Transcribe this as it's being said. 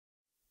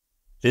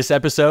This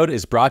episode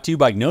is brought to you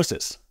by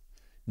Gnosis.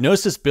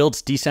 Gnosis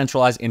builds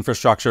decentralized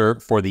infrastructure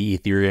for the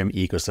Ethereum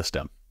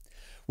ecosystem.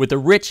 With a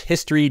rich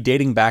history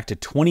dating back to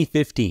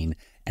 2015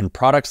 and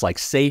products like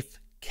Safe,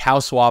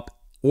 CowSwap,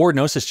 or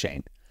Gnosis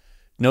Chain,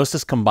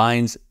 Gnosis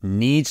combines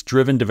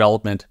needs-driven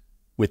development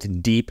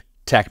with deep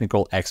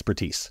technical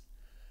expertise.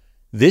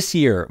 This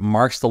year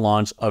marks the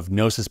launch of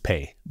Gnosis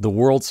Pay, the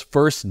world's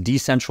first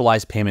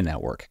decentralized payment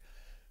network.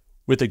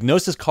 With a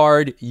Gnosis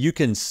card, you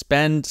can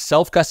spend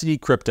self-custody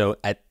crypto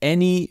at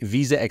any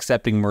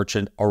Visa-accepting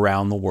merchant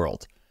around the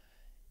world.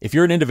 If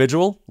you're an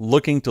individual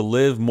looking to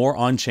live more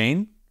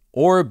on-chain,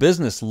 or a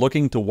business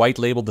looking to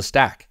white-label the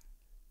stack,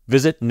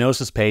 visit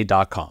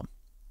GnosisPay.com.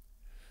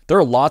 There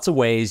are lots of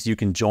ways you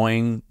can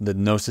join the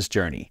Gnosis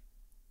journey.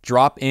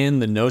 Drop in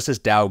the Gnosis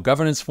DAO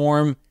governance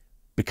form,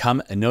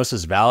 become a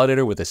Gnosis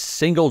validator with a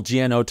single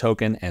GNO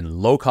token and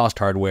low-cost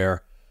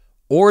hardware,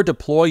 or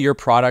deploy your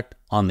product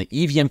on the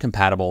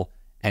EVM-compatible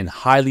and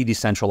highly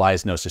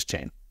decentralized Gnosis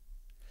chain.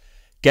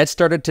 Get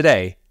started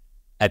today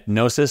at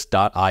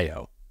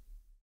gnosis.io.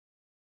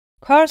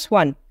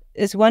 Chorus1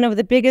 is one of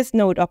the biggest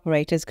node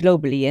operators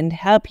globally and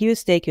help you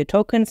stake your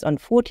tokens on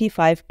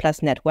 45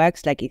 plus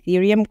networks like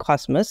Ethereum,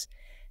 Cosmos,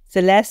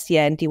 Celestia,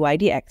 and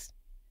DYDX.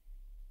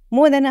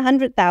 More than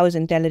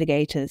 100,000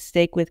 delegators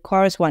stake with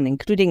Chorus1,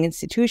 including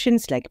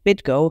institutions like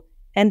BitGo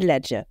and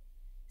Ledger.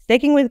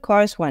 Staking with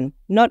Chorus1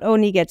 not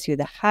only gets you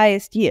the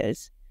highest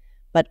yields,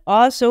 but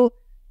also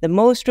the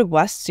most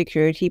robust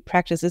security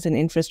practices and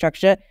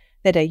infrastructure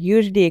that are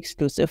usually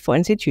exclusive for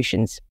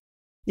institutions.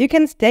 You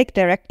can stake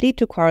directly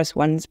to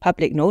Chorus1's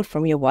public node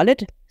from your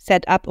wallet,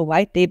 set up a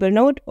white label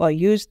node, or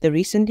use the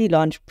recently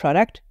launched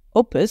product,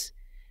 Opus,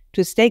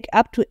 to stake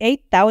up to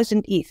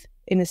 8,000 ETH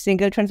in a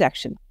single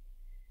transaction.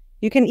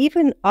 You can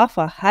even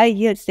offer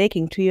high-yield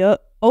staking to your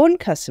own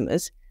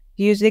customers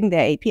using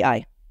their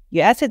API.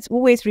 Your assets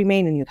always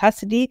remain in your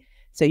custody,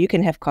 so you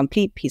can have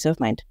complete peace of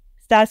mind.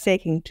 Start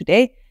staking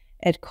today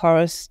at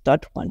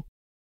chorus.one.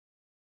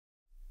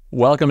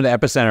 Welcome to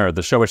Epicenter,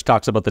 the show which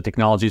talks about the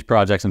technologies,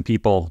 projects, and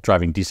people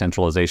driving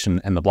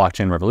decentralization and the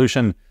blockchain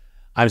revolution.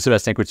 I'm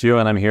Sebastian Couture,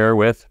 and I'm here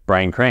with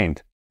Brian Crane.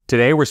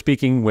 Today, we're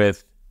speaking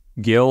with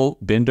Gil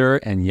Binder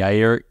and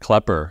Yair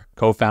Cleper,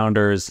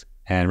 co-founders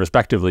and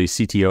respectively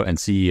CTO and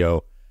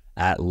CEO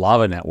at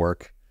Lava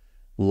Network.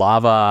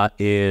 Lava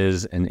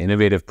is an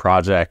innovative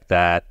project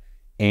that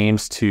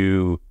aims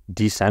to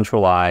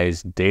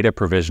decentralize data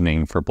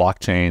provisioning for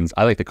blockchains.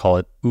 I like to call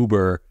it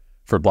Uber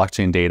for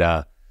blockchain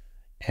data.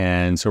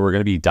 And so we're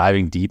going to be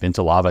diving deep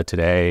into Lava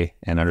today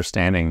and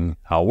understanding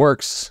how it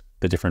works,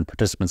 the different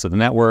participants of the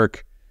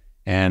network,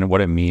 and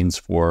what it means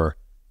for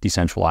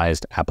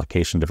decentralized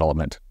application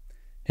development.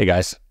 Hey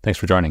guys, thanks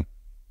for joining.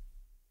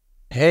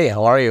 Hey,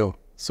 how are you?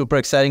 Super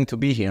exciting to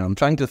be here. I'm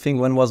trying to think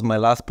when was my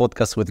last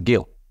podcast with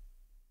Gil.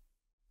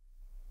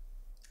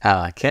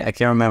 I can't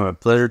remember.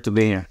 Pleasure to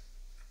be here.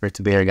 Great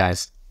to be here,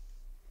 guys.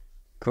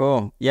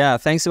 Cool. Yeah,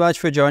 thanks so much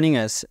for joining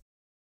us.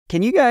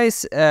 Can you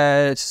guys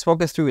just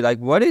walk us through,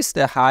 what is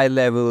the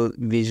high-level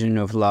vision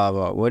of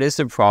Lava? What is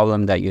the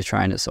problem that you're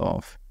trying to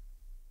solve?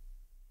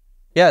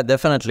 Yeah,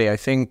 definitely. I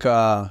think,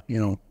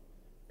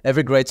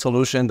 every great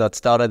solution that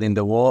started in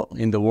the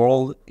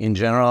world in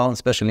general,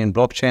 especially in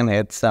blockchain,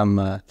 had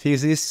some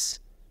thesis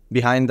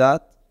behind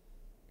that.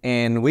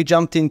 And we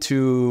jumped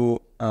into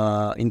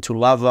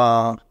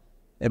Lava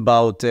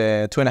about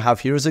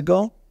 2.5 years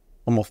ago,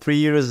 almost 3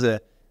 years.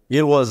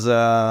 He was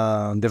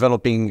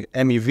developing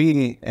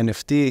MEV,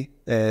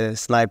 NFT,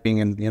 sniping,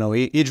 and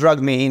he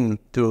dragged me in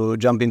to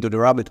jump into the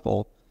rabbit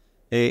hole.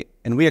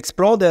 And we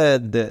explored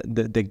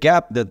the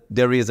gap that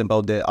there is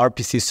about the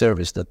RPC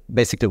service that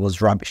basically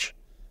was rubbish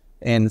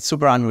and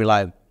super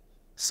unreliable.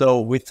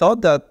 So we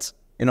thought that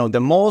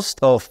the most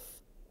of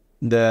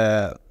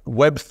the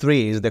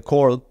Web3 is the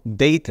core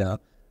data,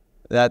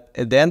 that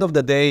at the end of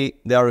the day,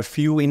 there are a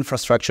few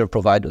infrastructure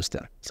providers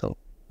there. So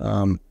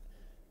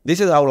this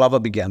is how Lava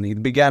began.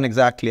 It began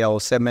exactly how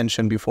Seb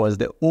mentioned before as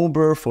the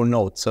Uber for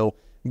nodes. So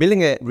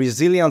building a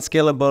resilient,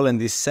 scalable, and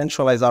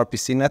decentralized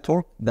RPC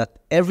network that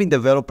every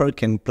developer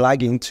can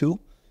plug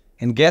into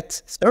and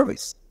get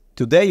service.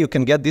 Today, you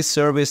can get this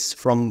service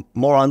from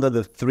more under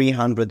the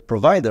 300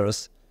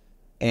 providers,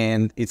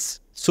 and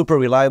it's super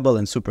reliable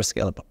and super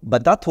scalable.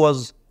 But that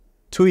was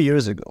 2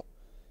 years ago.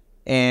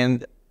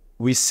 And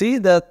we see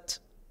that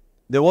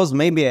there was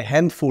maybe a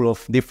handful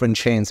of different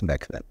chains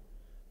back then.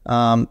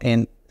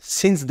 And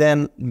since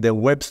then, the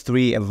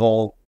Web3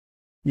 evolved.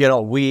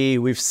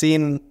 We've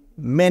seen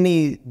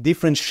many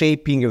different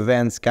shaping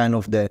events, kind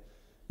of the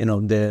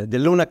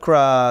Luna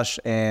crash,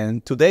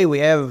 and today we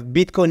have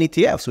Bitcoin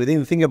ETFs. We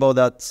didn't think about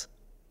that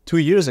 2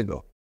 years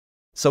ago.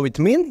 So it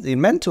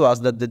meant to us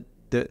that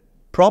the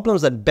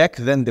problems that back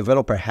then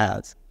developer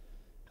had,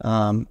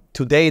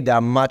 today they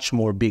are much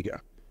more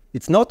bigger.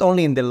 It's not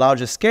only in the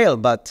larger scale,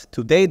 but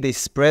today they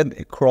spread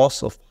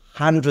across of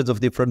hundreds of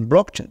different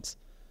blockchains.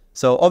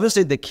 So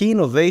obviously the key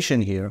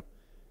innovation here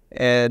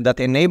that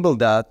enabled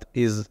that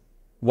is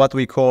what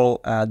we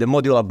call the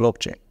modular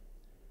blockchain.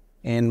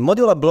 And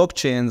modular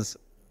blockchains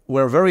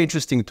were very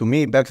interesting to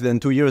me back then.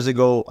 2 years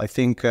ago, I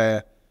think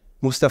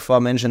Mustafa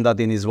mentioned that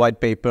in his white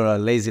paper,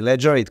 Lazy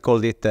Ledger. It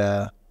called it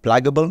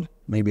pluggable,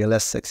 maybe a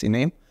less sexy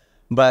name.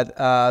 But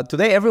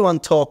today, everyone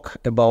talk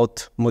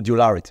about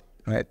modularity,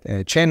 right?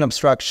 Chain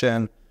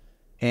abstraction.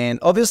 And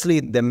obviously,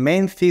 the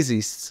main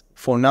thesis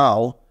for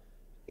now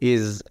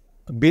is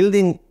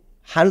building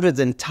hundreds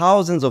and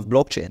thousands of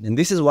blockchain. And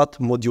this is what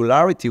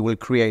modularity will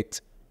create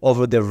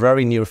over the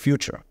very near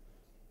future.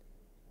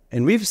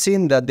 And we've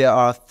seen that there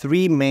are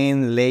three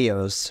main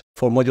layers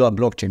for modular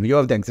blockchain. You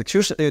have the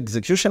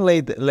execution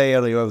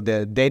layer, you have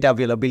the data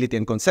availability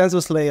and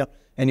consensus layer,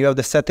 and you have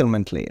the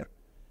settlement layer.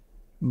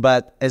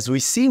 But as we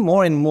see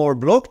more and more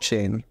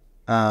blockchain,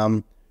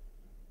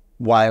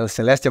 while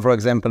Celestia, for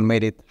example,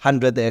 made it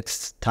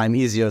 100x time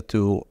easier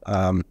to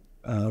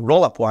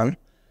roll up one,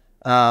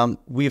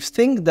 we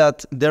think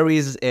that there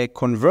is a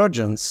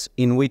convergence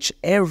in which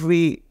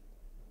every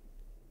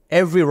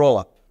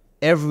rollup,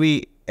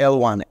 every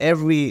L1,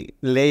 every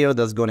layer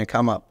that's going to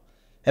come up,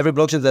 every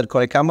blockchain that's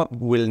going to come up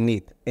will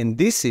need. And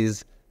this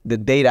is the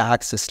data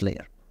access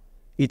layer.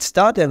 It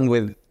started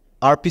with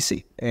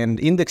RPC and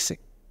indexing.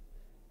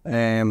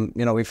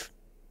 If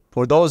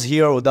for those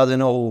here who doesn't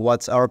know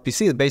what's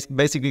RPC, it's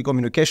basically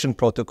communication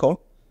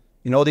protocol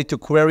in order to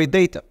query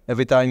data.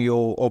 Every time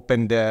you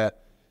open the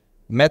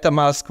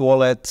MetaMask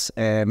wallet,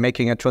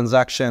 making a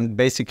transaction,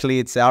 basically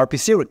it's an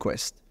RPC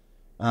request.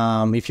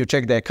 If you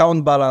check the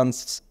account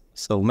balance,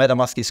 so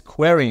MetaMask is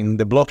querying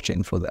the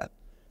blockchain for that.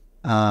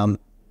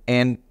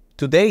 And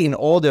today, in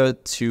order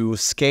to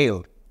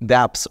scale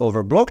dApps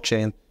over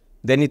blockchain,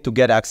 they need to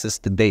get access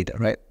to data,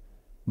 right?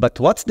 But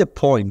what's the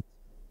point?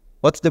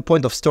 What's the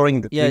point of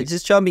storing the data?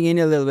 Just jumping in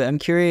a little bit, I'm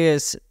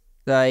curious,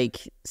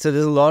 so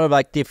there's a lot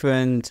of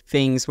different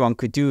things one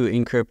could do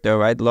in crypto,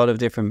 right? A lot of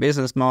different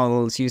business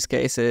models, use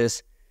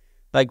cases.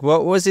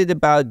 What was it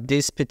about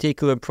this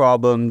particular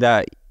problem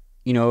that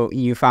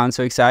you found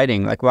so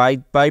exciting? Why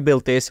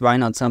build this? Why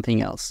not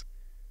something else?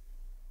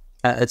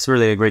 It's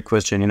really a great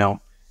question.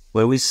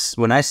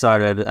 When I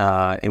started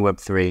in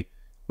Web3,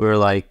 we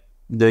were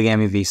doing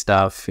MEV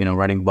stuff,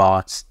 writing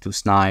bots to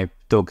snipe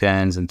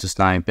tokens and to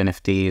snipe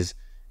NFTs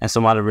and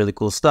some other really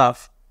cool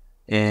stuff.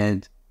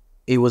 And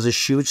it was a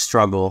huge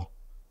struggle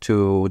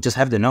to just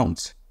have the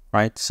nodes,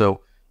 right?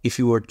 So if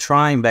you were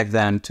trying back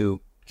then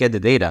to get the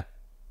data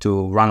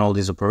to run all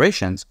these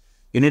operations,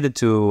 you needed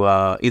to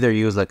either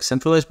use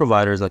centralized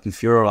providers like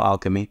Infura or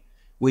Alchemy,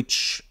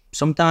 which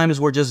sometimes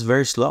were just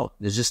very slow.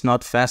 They're just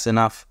not fast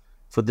enough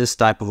for this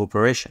type of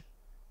operation.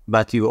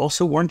 But you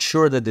also weren't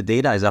sure that the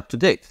data is up to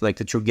date,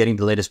 that you're getting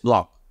the latest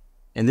block.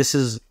 And this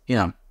is,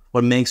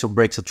 what makes or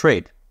breaks a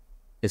trade.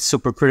 It's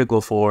super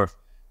critical for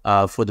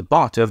the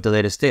bot to have the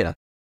latest data.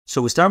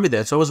 So we started with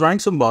that. So I was running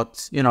some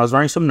bots, I was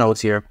running some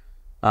nodes here.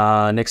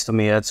 Next to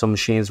me, I had some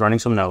machines running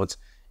some nodes.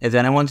 And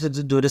then I wanted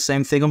to do the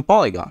same thing on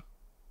Polygon,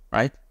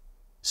 right?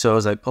 So I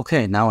was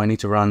okay, now I need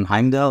to run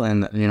Heimdall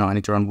and, I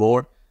need to run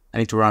War. I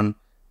need to run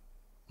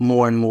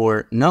more and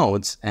more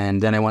nodes.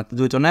 And then I want to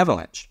do it on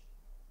Avalanche.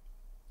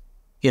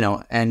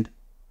 And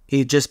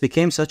it just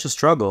became such a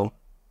struggle.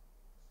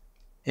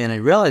 And I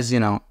realized,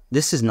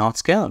 this is not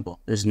scalable.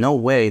 There's no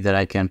way that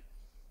I can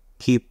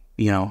keep,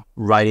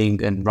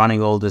 writing and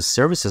running all these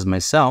services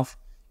myself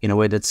in a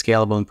way that's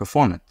scalable and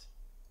performant.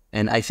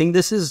 And I think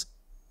this is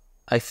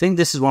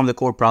one of the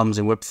core problems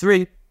in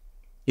Web3,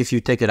 if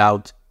you take it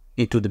out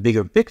into the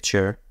bigger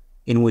picture,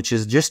 in which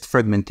is just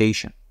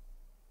fragmentation.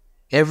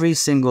 Every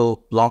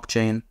single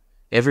blockchain,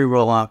 every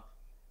rollup,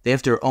 they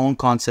have their own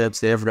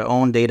concepts, they have their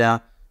own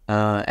data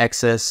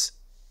access,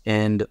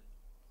 and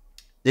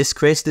this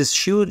creates this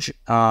huge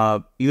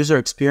user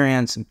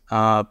experience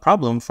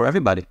problem for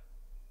everybody.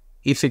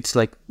 If it's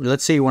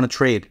let's say you want to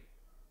trade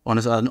on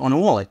a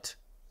wallet,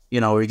 or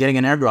you're getting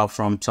an airdrop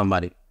from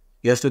somebody,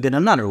 you have to get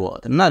another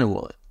wallet.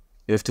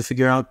 You have to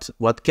figure out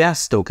what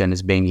gas token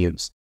is being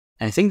used.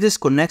 And I think this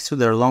connects with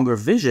their longer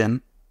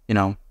vision.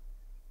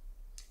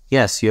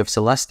 Yes, you have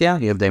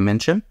Celestia, you have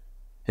Dimension,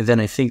 and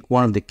then I think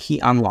one of the key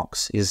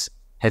unlocks is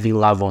having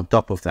Lava on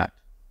top of that.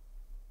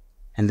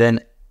 And then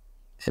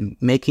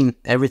making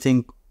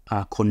everything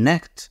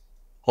connect,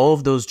 all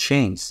of those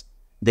chains,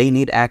 they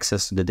need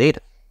access to the data.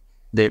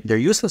 They're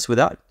useless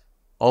without it.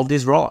 All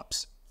these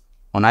rollups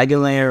on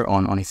Eigenlayer,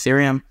 on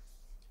Ethereum.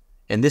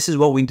 And this is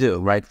what we do,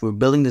 right? We're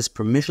building this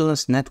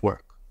permissionless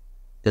network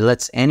that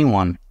lets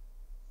anyone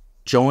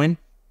join,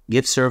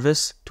 give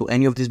service to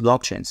any of these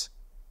blockchains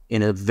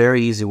in a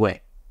very easy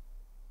way.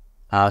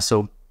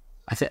 So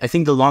I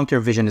think the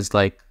long-term vision is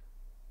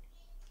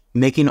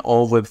making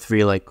all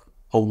Web3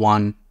 a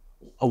one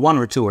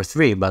or two or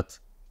three, but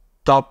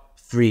top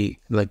three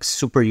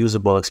super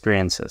usable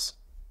experiences.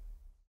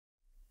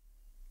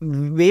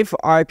 With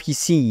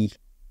RPC,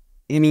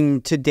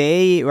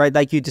 today,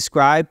 right, you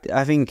described,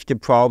 I think, the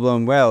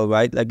problem well,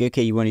 right?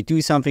 Okay, you want to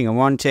do something on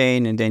one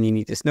chain, and then you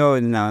need this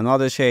node, and now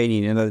another chain,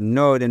 you need another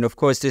node, and of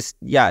course this,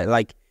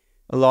 a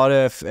lot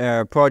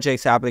of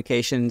projects,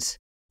 applications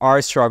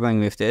are struggling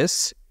with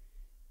this,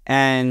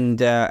 and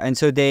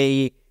so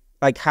they,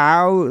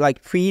 how,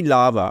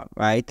 pre-Lava,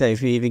 right?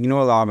 If you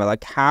ignore Lava,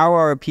 how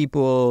are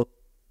people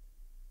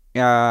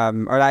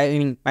or I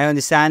mean, my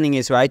understanding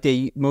is, right,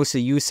 they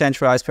mostly use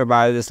centralized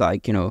providers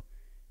like,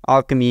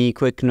 Alchemy,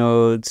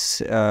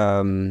 QuickNodes,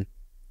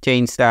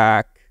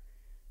 ChainStack,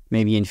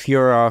 maybe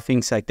Infura,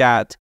 things like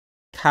that.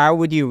 How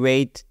would you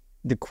rate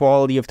the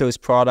quality of those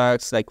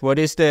products? Like,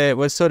 what's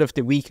sort of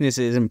the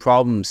weaknesses and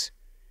problems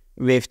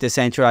with the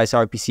centralized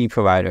RPC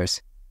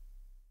providers?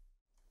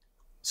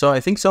 So I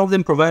think some of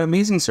them provide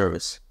amazing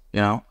service.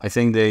 I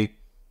think they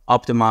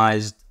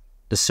optimized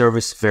the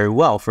service very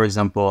well. For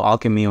example,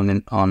 Alchemy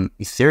on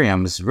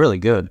Ethereum is really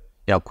good.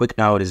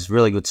 QuickNode is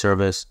really good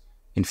service.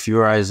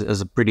 Infura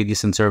is a pretty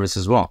decent service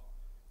as well.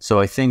 So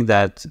I think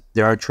that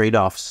there are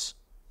trade-offs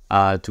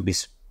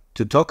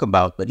to talk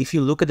about. But if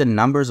you look at the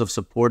numbers of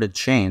supported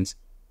chains,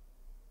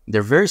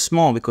 they're very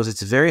small because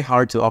it's very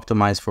hard to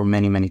optimize for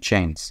many, many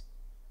chains.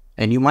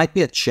 And you might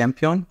be a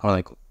champion or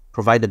like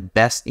provide the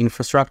best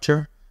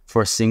infrastructure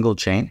for a single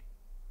chain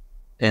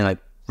and like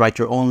write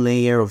your own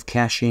layer of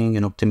caching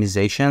and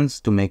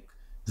optimizations to make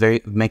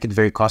it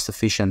very cost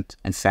efficient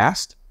and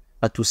fast.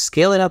 But to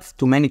scale it up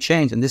to many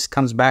chains, and this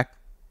comes back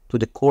to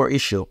the core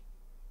issue,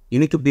 you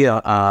need to be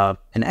an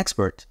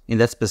expert in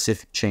that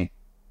specific chain.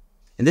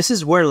 And this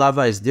is where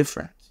Lava is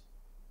different.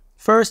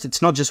 First,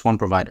 it's not just one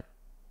provider.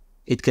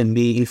 It can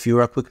be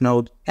Infura,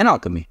 QuickNode, and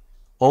Alchemy,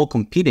 all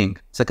competing.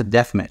 It's like a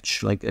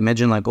deathmatch. Like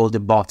imagine like all the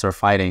bots are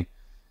fighting.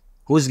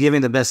 Who's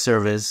giving the best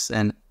service?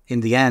 And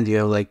in the end, you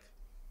have like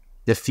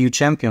the few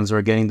champions who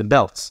are getting the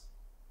belts.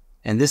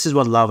 And this is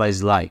what Lava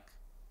is like.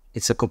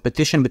 It's a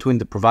competition between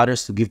the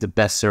providers to give the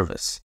best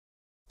service.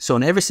 So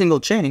on every single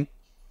chain,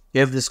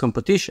 you have this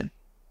competition.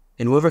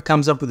 And whoever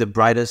comes up with the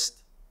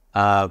brightest,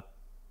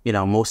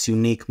 most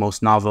unique,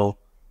 most novel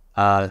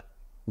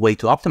way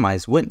to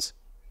optimize wins.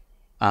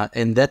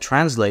 And that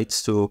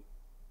translates to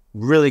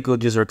really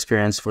good user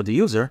experience for the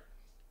user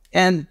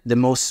and the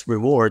most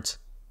rewards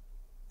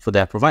for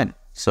that provider.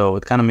 So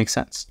it kind of makes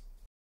sense.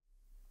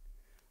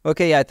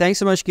 Okay, yeah, thanks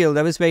so much, Gil.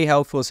 That was very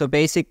helpful. So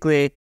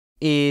basically,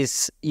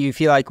 you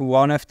feel like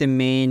one of the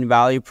main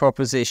value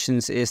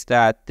propositions is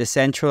that the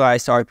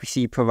centralized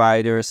RPC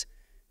providers,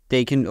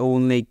 they can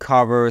only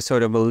cover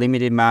sort of a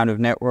limited amount of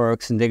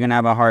networks, and they're going to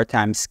have a hard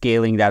time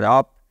scaling that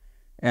up.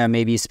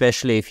 Maybe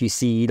especially if you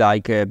see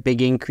like a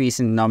big increase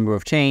in the number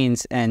of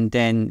chains. And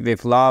then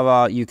with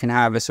Lava, you can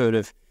have a sort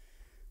of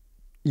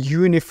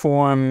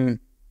uniform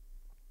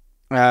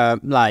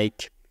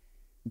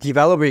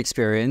developer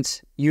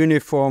experience,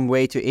 uniform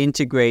way to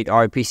integrate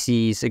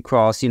RPCs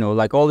across,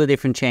 like all the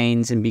different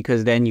chains. And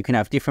because then you can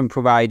have different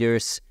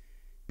providers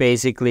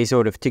basically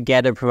sort of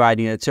together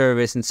providing that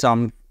service and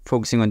some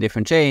focusing on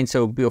different chains.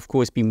 So it'll, of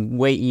course, be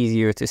way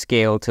easier to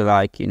scale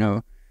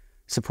to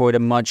support a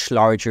much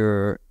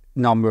larger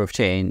number of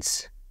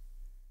chains.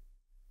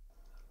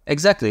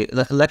 Exactly.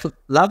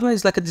 Lava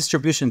is like a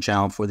distribution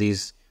channel for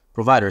these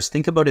providers.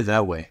 Think about it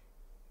that way.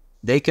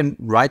 They can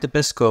write the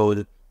best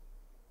code,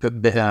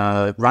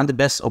 run the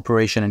best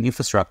operation and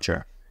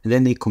infrastructure, and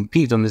then they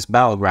compete on this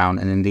battleground,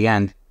 and in the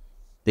end,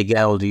 they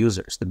get all the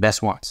users, the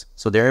best ones.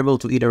 So they're able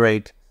to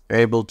iterate, they're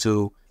able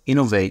to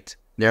innovate,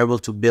 they're able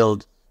to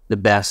build the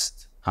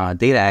best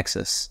data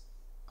access,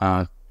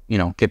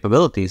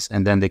 capabilities,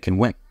 and then they can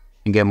win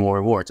and get more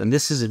rewards. And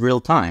this is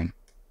real time.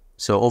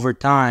 So over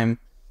time,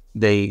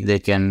 they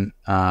can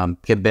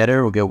get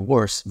better or get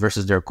worse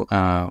versus their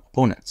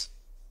opponents.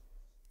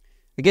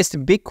 I guess the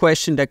big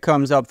question that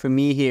comes up for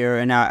me here,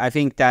 and I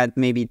think that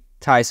maybe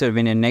ties sort of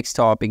in the next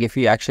topic, if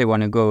you actually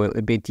want to go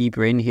a bit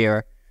deeper in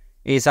here,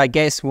 is I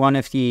guess one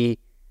of the,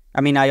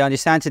 I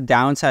understand the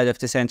downside of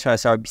the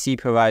centralized RPC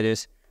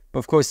providers, but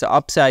of course the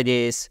upside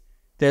is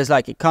there's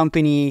like a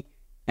company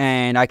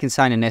and I can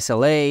sign an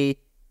SLA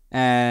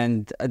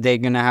and they're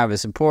going to have a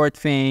support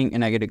thing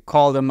and I get to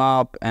call them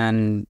up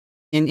and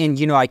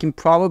I can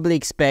probably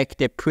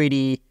expect a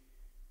pretty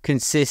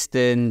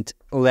consistent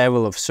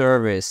level of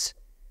service.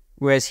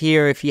 Whereas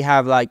here, if you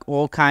have like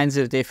all kinds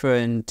of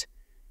different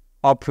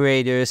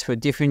operators for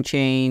different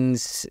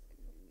chains,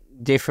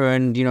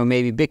 different,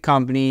 maybe big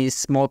companies,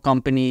 small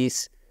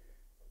companies,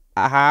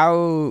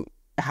 how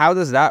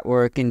does that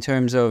work in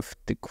terms of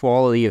the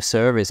quality of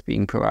service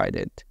being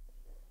provided?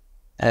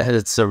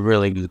 It's a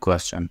really good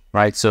question,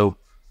 right? So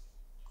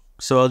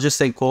I'll just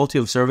say quality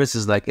of service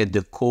is like at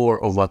the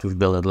core of what we've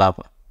built at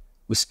Lava.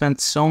 We spent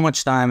so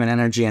much time and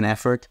energy and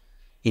effort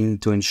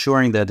into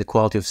ensuring that the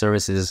quality of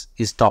service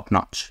is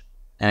top-notch.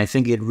 And I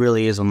think it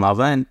really is on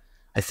Lava, and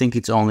I think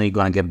it's only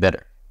going to get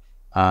better.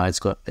 I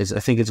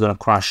think it's going to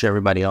crush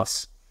everybody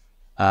else.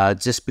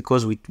 Just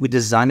because we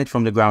designed it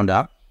from the ground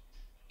up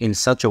in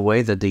such a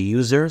way that the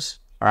users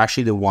are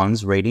actually the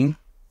ones rating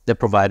the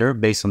provider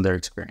based on their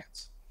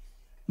experience.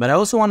 But I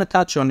also want to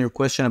touch on your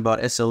question about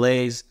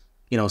SLAs,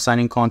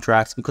 signing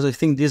contracts, because I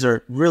think these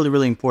are really,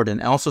 really important.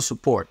 And also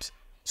support.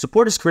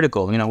 Support is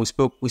critical.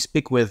 We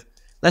speak with,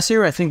 last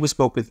year, I think we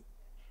spoke with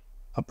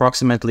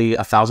approximately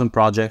 1,000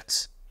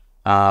 projects,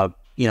 from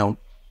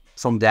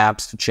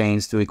dApps to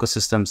chains to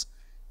ecosystems,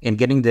 and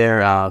getting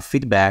their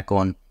feedback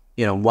on,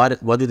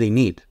 what do they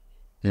need?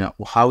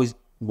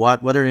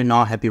 What are they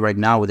not happy right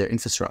now with their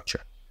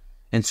infrastructure?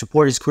 And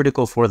support is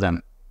critical for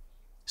them.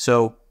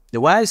 So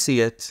the way I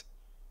see it,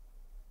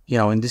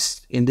 in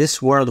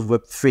this world of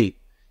Web3,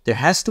 there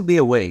has to be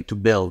a way to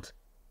build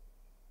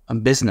a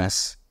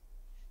business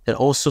that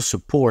also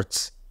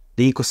supports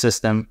the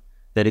ecosystem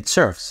that it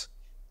serves.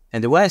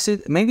 And the way I see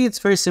it, maybe it's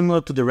very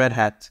similar to the Red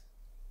Hat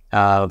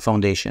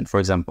Foundation, for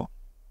example,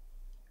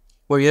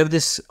 where you have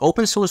this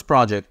open source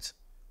project,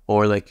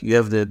 or like you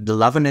have the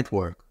Lava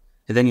network,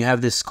 and then you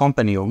have this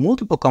company or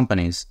multiple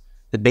companies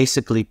that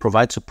basically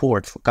provide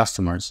support for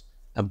customers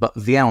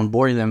via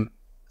onboarding them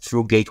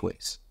through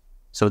gateways.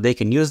 So they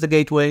can use the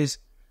gateways,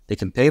 they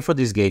can pay for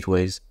these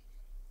gateways.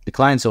 The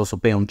clients also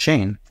pay on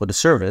chain for the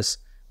service,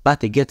 but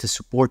they get the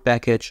support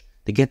package,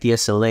 they get the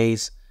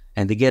SLAs,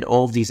 and they get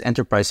all of these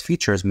enterprise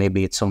features.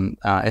 Maybe it's some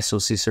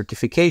SOC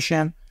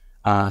certification,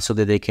 so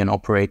that they can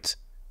operate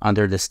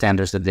under the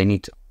standards that they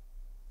need to.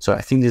 So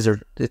I think these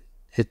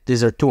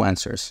are two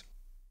answers.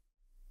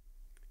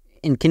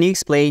 And can you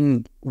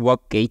explain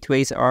what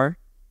gateways are?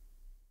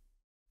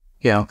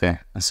 Yeah, okay.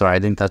 Sorry, I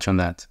didn't touch on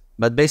that.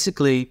 But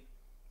basically,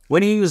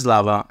 when you use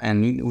Lava,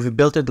 and we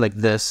built it like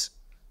this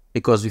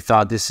because we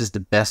thought this is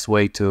the best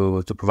way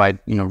to provide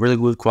really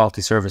good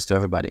quality service to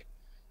everybody.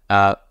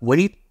 When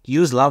you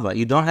use Lava,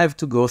 you don't have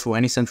to go through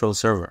any central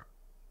server.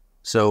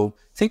 So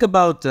think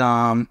about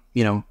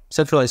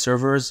centralized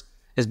servers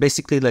as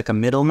basically like a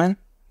middleman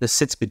that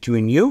sits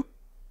between you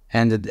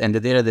and the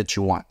data that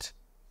you want.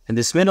 And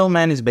this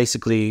middleman is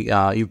basically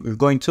you're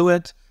going to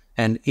it,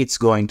 and it's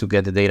going to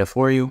get the data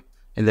for you,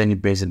 and then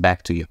it brings it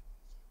back to you.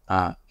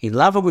 In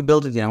Lava, we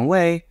built it in a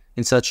way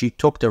in such you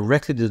talk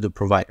directly to the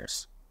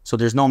providers. So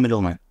there's no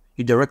middleman.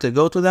 You directly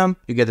go to them,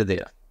 you get the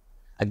data.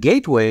 A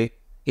gateway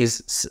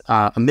is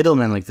a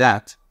middleman like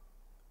that,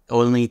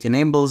 only it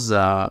enables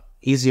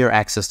easier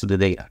access to the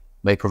data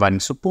by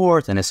providing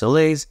support and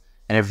SLAs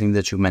and everything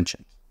that you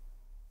mentioned.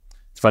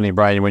 It's funny,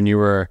 Brian, when you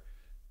were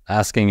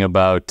asking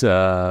about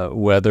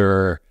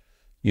whether,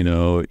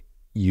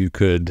 you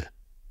could,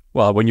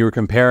 when you were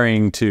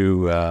comparing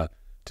to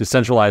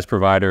centralized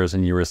providers,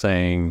 and you were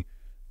saying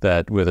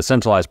that with a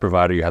centralized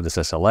provider, you have this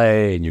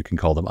SLA and you can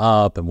call them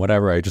up and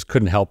whatever, I just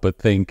couldn't help but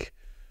think,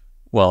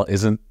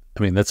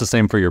 that's the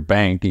same for your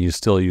bank, and you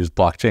still use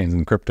blockchains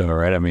and crypto,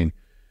 right? I mean,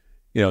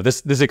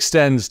 this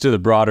extends to the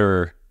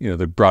broader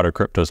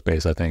crypto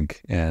space, I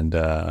think. And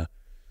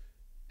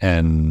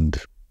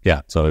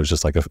yeah, so it was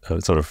just like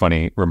a sort of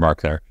funny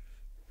remark there.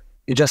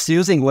 You're just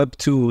using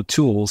Web2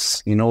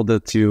 tools in order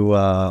to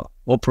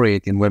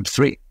operate in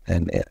Web3.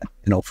 And,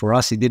 for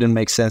us, it didn't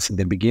make sense in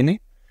the beginning.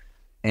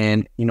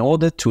 And in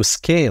order to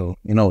scale,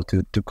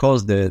 to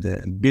cause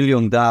the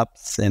billion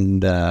dApps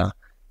and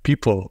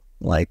people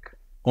like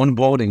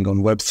onboarding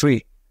on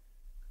Web3,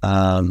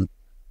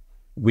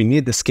 we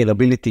need the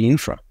scalability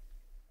infra.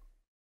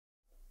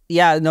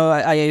 Yeah, no,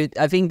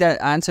 I think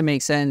that answer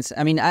makes sense.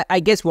 I mean, I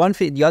guess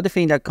the other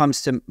thing that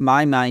comes to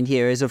my mind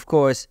here is, of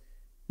course,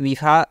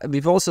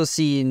 we've also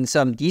seen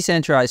some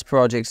decentralized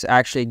projects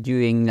actually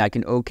doing like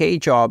an okay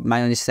job,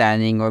 my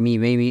understanding, or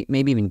maybe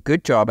even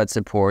good job at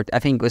support. I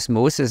think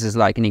Osmosis is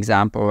like an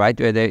example, right,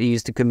 where they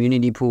use the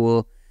community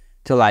pool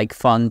to like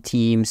fund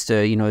teams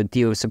to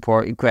deal with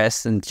support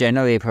requests, and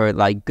generally I've heard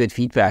like good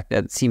feedback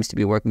that seems to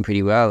be working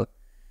pretty well.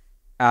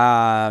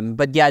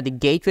 But yeah, the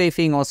gateway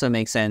thing also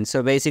makes sense.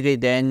 So basically,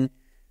 then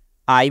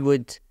I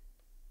would.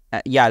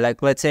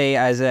 Like let's say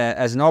as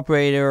an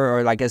operator,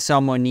 or like as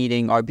someone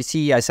needing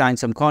RPC, I sign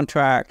some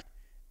contract,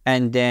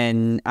 and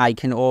then I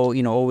can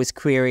always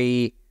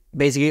query.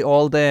 Basically,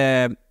 all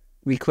the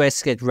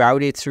requests get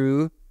routed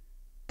through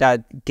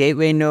that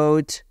gateway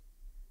node,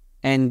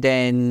 and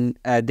then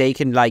they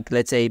can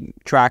let's say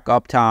track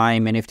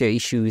uptime, and if there are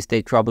issues,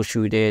 they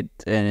troubleshoot it,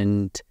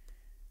 and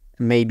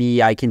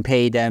maybe I can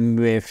pay them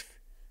with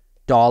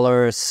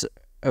dollars,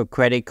 a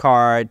credit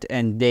card,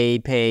 and they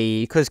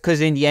pay,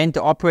 because in the end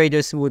the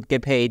operators would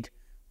get paid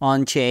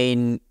on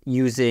chain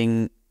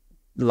using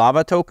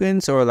Lava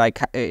tokens, or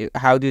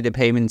how do the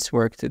payments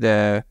work to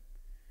the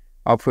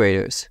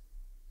operators?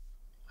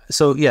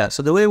 So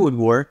the way it would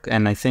work,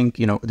 and I think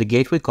the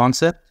gateway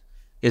concept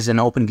is an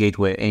open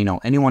gateway.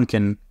 Anyone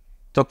can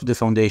talk to the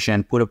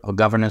foundation, put up a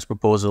governance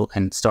proposal,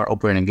 and start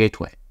operating a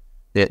gateway.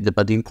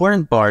 But the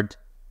important part,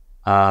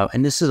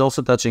 and this is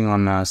also touching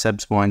on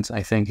Seb's points,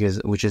 I think,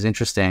 which is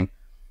interesting,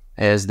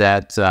 is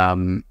that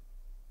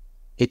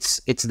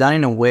it's done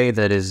in a way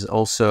that is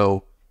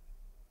also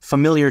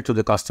familiar to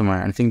the customer.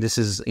 And I think this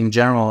is, in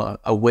general,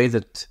 a way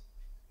that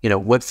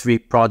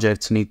Web3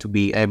 projects need to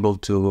be able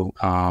to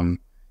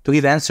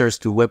give answers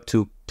to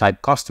Web2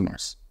 type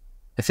customers.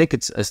 I think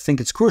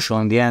it's crucial.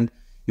 In the end,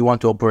 you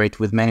want to operate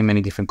with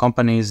many different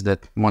companies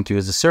that want to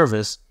use the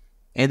service,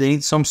 and they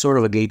need some sort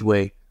of a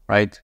gateway,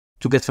 right,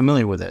 to get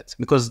familiar with it,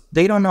 because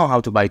they don't know how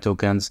to buy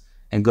tokens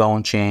and go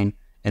on chain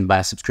and buy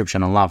a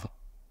subscription on Lava.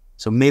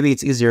 So maybe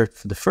it's easier,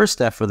 for the first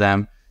step for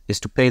them is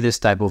to pay this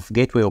type of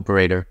gateway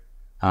operator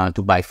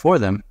to buy for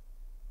them,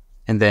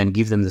 and then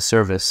give them the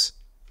service.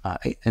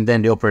 And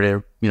then the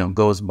operator,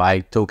 goes buy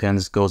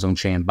tokens, goes on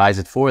chain, buys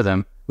it for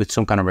them with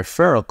some kind of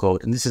referral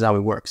code. And this is how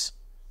it works.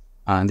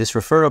 And this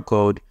referral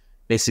code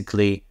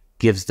basically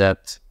gives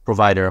that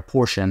provider a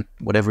portion,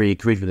 whatever he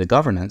agreed with the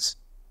governance,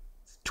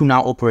 to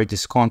now operate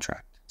this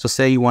contract. So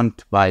say you want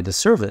to buy the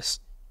service,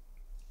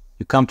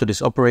 you come to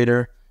this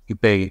operator, you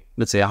pay,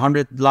 let's say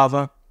 100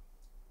 lava,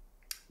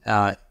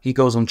 he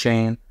goes on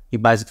chain, he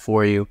buys it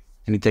for you,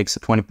 and he takes a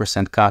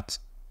 20% cut.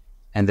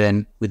 And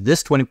then with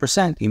this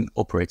 20%, he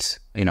operates,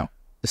 the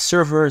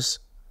servers,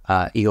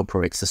 he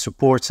operates the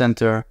support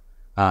center,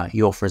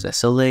 he offers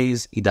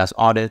SLAs, he does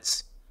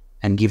audits,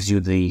 and gives you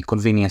the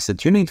convenience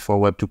that you need for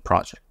a Web2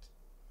 project.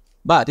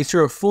 But if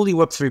you're a fully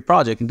Web3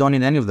 project, you don't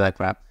need any of that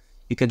crap.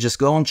 You can just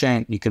go on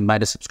chain, you can buy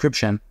the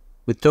subscription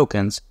with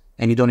tokens,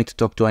 and you don't need to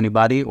talk to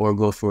anybody or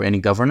go through any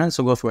governance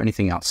or go through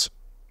anything else.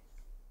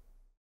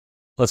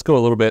 Let's go a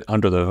little bit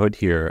under the hood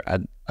here.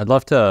 I'd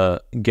love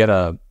to get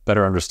a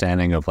better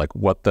understanding of like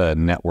what the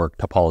network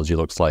topology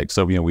looks like.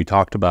 So, we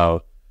talked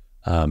about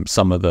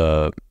some of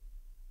the,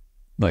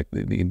 like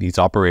these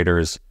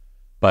operators,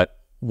 but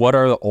what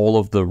are all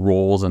of the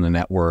roles in the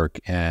network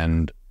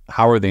and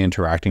how are they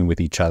interacting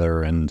with each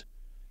other? And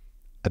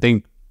I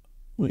think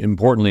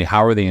importantly,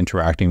 how are they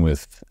interacting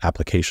with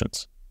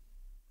applications?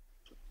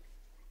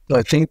 So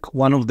I think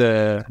one of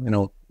the,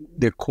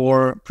 the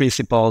core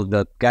principles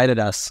that guided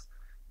us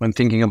when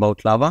thinking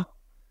about Lava,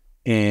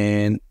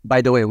 and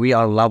by the way, we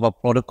are Lava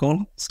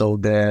protocol, so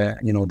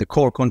the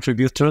core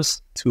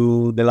contributors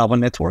to the Lava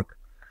network,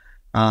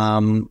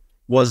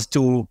 was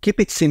to keep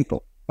it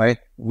simple, right?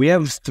 We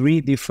have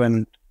three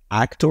different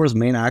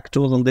main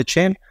actors on the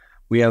chain.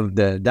 We have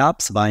the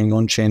dApps buying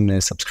on-chain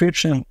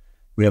subscription.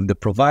 We have the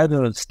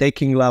provider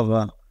staking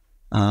Lava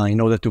in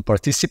order to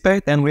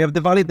participate, and we have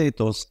the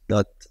validators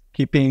that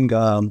keeping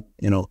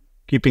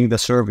the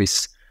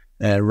service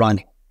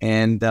running.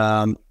 And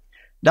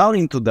down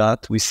into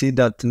that, we see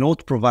that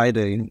node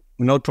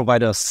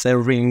providers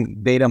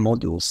serving data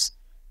modules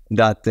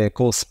that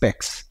call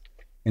specs,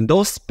 and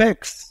those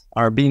specs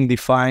are being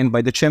defined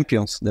by the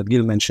champions that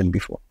Gil mentioned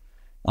before.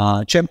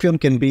 Champion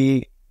can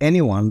be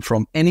anyone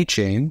from any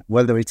chain,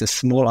 whether it's a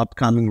small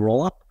upcoming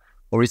rollup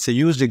or it's a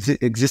used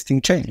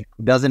existing chain.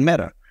 It doesn't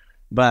matter.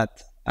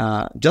 But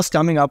just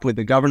coming up with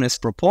the governance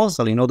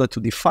proposal in order to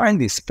define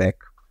this spec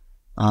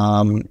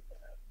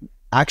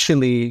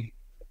actually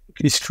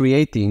is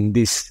creating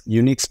this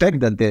unique spec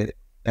that the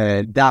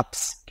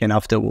dApps can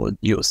afterward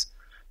use.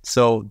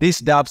 So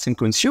these dApps in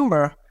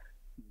consumer,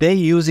 they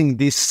using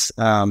this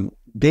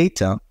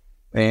data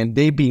and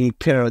they being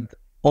paired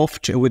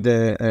with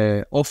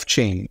the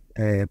off-chain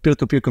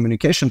peer-to-peer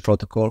communication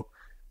protocol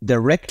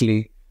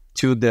directly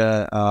to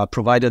the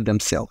provider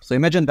themselves. So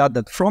imagine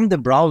that from the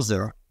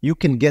browser, you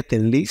can get a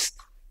list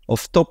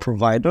of top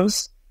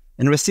providers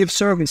and receive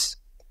service.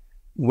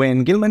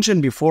 When Gil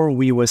mentioned before,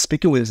 we were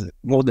speaking with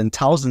more than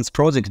thousands of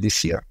projects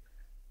this year.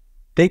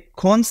 They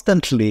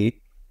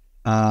constantly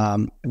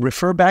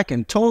refer back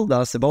and told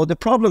us about the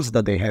problems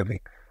that they're having.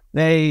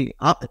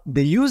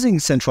 They're using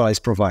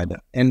centralized provider,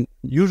 and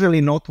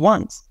usually not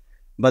once.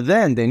 But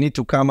then they need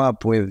to come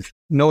up with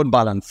node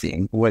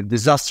balancing, with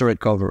disaster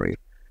recovery,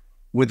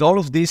 with all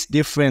of these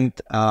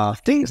different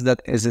things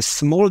that as a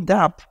small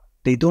dApp,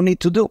 they don't need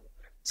to do.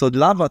 So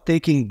Lava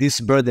taking this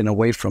burden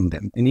away from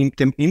them and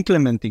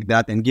implementing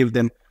that and give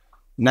them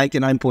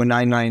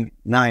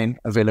 99.999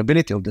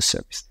 availability of the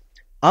service.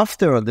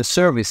 After the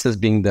service has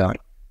been done,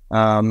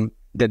 the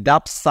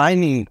dApp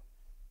signing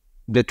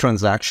the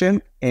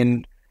transaction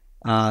and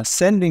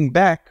sending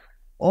back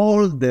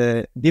all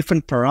the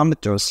different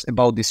parameters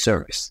about the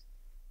service.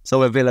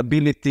 So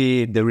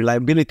availability, the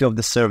reliability of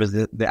the service,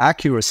 the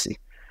accuracy.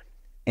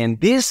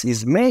 And this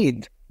is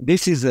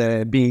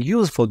being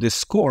used for the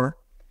score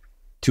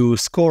to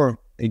score,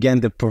 again,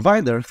 the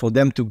provider for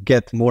them to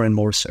get more and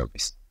more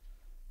service.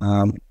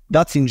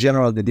 That's in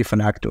general the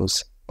different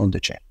actors on the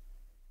chain.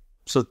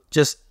 So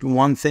just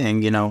one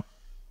thing,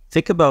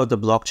 think about the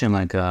blockchain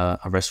like a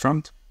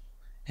restaurant,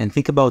 and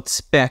think about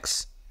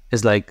specs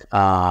as like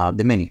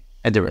the menu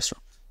at the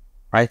restaurant,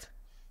 right?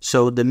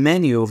 So the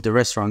menu of the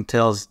restaurant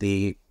tells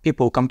the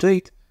people who come to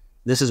eat,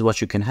 this is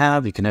what you can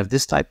have. You can have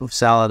this type of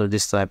salad or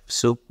this type of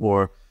soup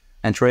or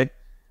entree,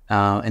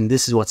 and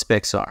this is what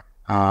specs are.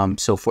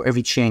 So for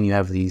every chain, you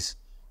have these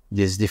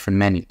different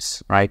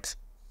menus, right?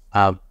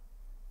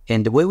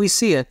 And the way we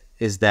see it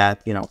is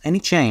that, any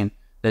chain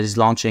that is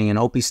launching an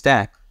OP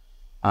stack,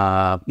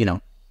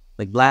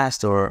 like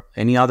Blast or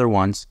any other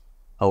ones,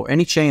 or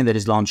any chain that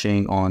is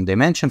launching on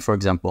Dimension, for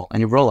example,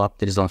 any rollup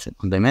that is launching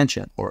on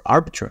Dimension or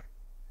Arbiter,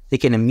 they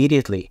can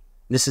immediately,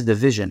 this is the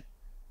vision,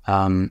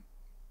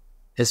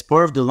 as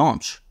part of the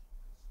launch,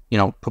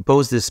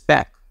 propose this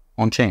spec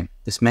on chain,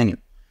 this menu.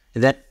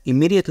 That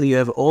immediately you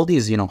have all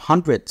these,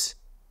 hundreds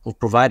of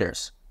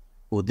providers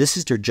who this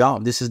is their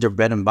job, this is their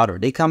bread and butter.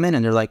 They come in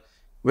and they're like,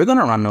 we're going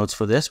to run nodes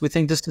for this. We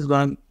think this is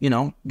going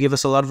to, give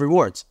us a lot of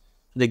rewards.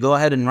 They go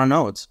ahead and run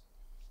nodes.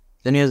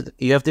 Then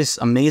you have this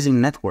amazing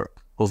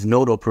network of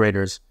node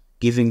operators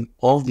giving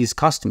all these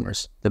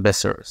customers the best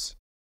service.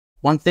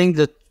 One thing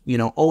that,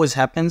 always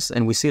happens,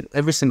 and we see it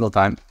every single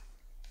time,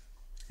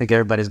 I think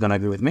everybody's going to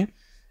agree with me,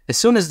 as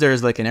soon as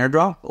there's like an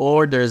airdrop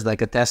or there's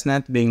like a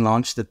testnet being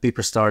launched that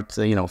people start,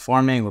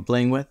 farming or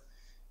playing with,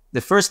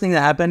 the first thing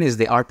that happens is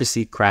the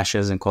RPC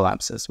crashes and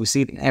collapses. We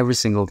see it every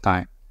single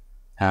time.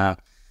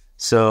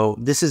 So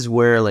this is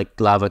where like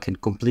Lava can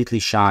completely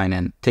shine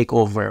and take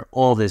over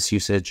all this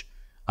usage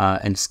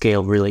and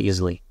scale really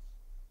easily.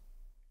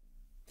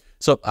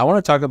 So I want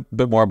to talk a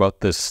bit more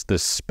about this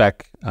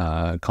spec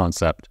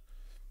concept.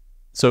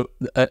 So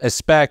a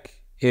spec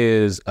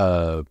is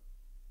a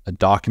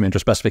document or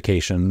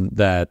specification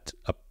that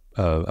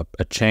a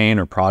chain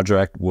or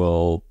project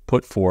will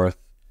put forth,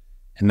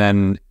 and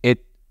then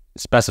it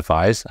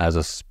specifies, as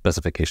a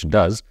specification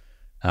does,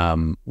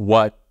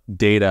 what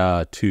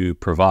data to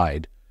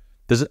provide.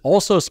 Does it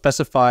also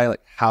specify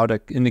like how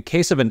to, in the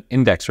case of an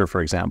indexer,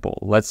 for example,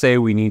 let's say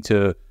we need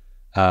to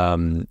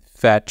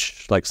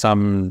fetch like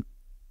some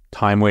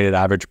time-weighted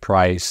average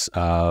price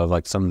of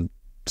like some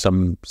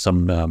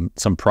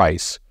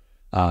price,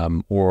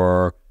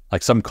 or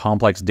like some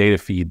complex data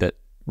feed that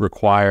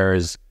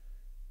requires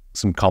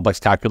some complex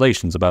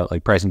calculations about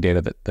like pricing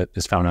data that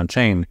is found on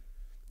chain.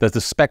 Does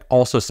the spec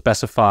also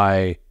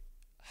specify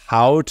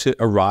how to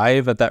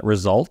arrive at that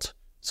result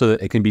so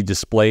that it can be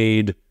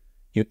displayed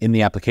in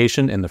the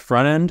application in the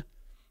front end?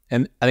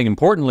 And I think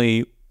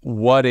importantly,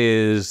 what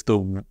is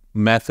the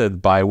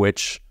method by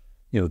which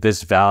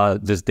this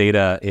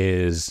data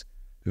is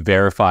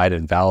verified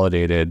and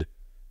validated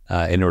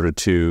in order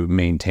to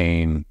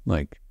maintain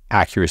like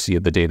accuracy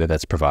of the data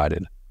that's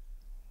provided?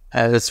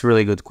 That's a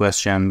really good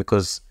question,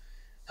 because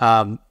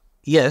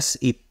yes,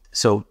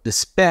 so the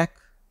spec,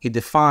 it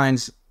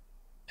defines,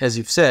 as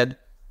you've said,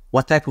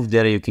 what type of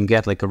data you can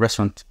get, like a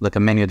restaurant, like a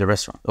menu at a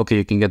restaurant. Okay,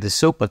 you can get the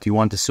soup, but you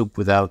want the soup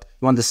without,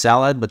 you want the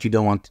salad, but you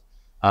don't want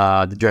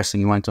the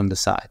dressing, you want it on the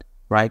side,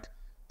 right?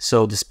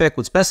 So the spec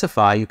would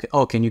specify,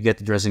 can you get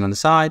the dressing on the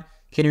side?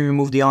 Can you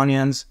remove the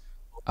onions?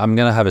 I'm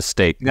going to have a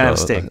steak. You're going to have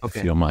a steak, okay.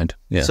 If you don't mind.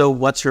 Yeah. So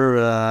what's your,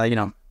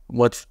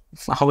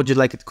 how would you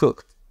like it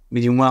cooked?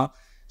 Medium well?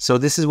 So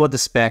this is what the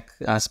spec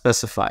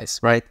specifies,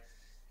 right?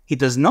 It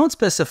does not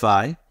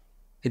specify,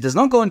 it does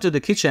not go into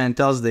the kitchen and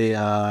tells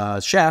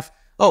the chef,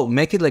 oh,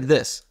 make it like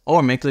this,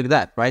 or make it like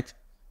that, right?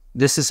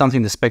 This is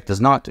something the spec does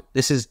not do.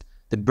 This is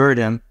the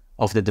burden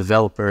of the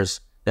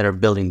developers that are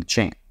building the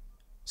chain.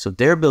 So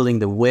they're building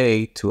the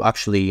way to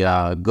actually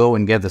go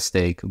and get the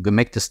steak, go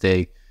make the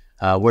steak,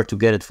 where to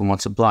get it from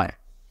what supplier.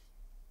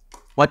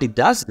 What it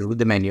does do with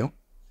the menu,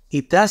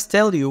 it does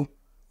tell you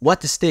what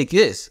the steak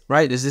is,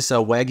 right? Is this a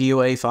Wagyu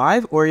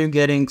A5, or are you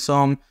getting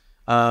some,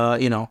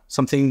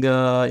 something,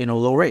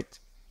 low rate?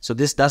 So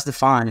this does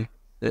define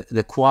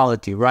the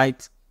quality,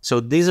 right? So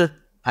these are,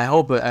 I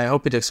hope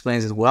it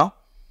explains it well.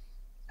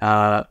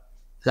 I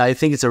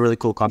think it's a really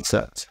cool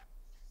concept.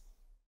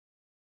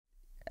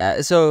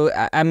 So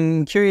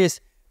I'm curious.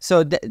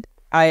 So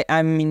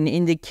I mean,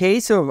 in the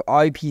case of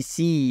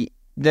RPC,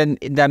 then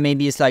that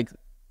maybe is like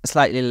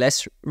slightly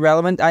less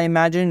relevant, I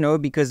imagine, no?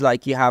 Because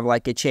like you have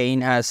like a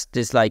chain has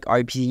this like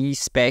RPC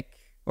spec,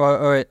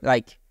 or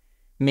like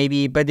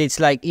maybe, but it's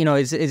like,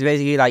 it's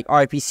basically like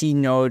RPC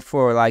node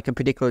for like a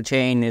particular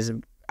chain is,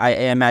 I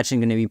imagine,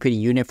 going to be pretty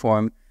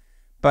uniform.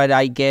 But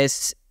I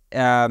guess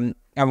I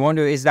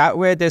wonder, is that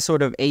where the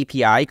sort of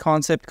API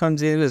concept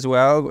comes in as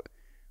well,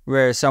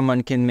 where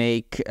someone can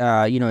make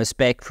a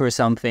spec for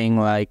something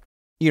like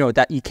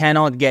that you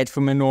cannot get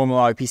from a normal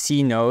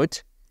RPC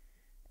node?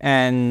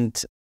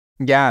 And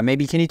yeah,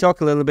 maybe can you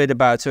talk a little bit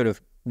about sort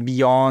of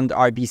beyond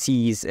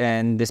RPCs,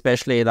 and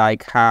especially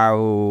like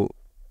how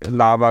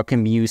Lava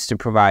can be used to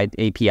provide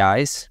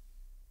APIs?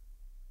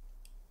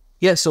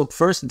 Yeah, so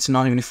first, it's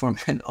not uniform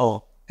at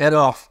all.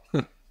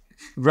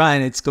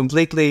 Brian, it's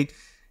completely,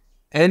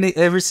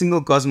 every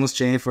single Cosmos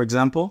chain, for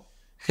example,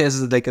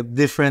 has like a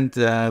different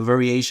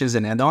variations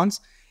and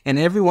add-ons, and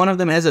every one of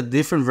them has a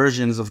different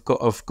versions of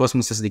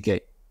Cosmos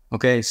SDK.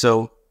 Okay,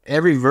 so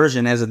every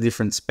version has a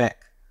different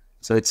spec.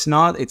 So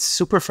it's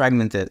super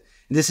fragmented.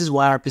 This is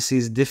why RPC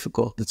is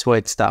difficult. That's why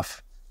it's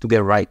tough to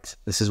get right.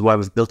 This is why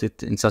we've built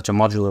it in such a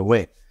modular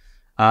way.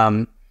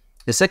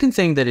 The second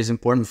thing that is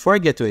important before I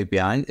get to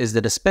API is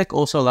that the spec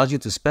also allows you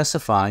to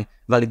specify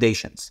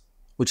validations,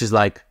 which is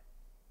like,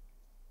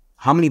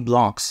 how many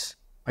blocks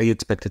are you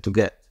expected to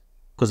get?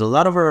 Because a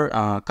lot of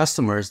our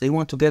customers, they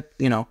want to get,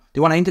 they want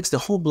to index the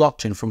whole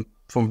blockchain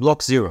from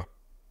block 0.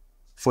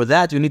 For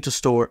that, you need to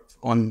store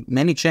on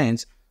many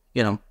chains,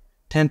 10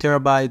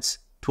 terabytes,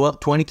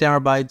 20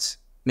 terabytes,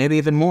 maybe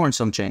even more in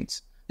some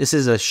chains. This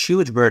is a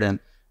huge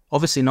burden.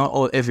 Obviously,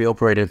 not every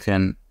operator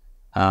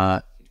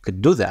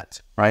could do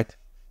that, right?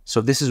 So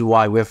this is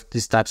why we have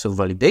these types of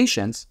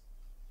validations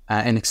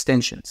and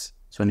extensions.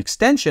 So an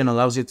extension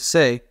allows you to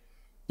say,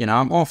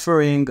 I'm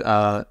offering,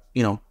 the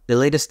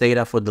latest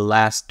data for the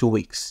last 2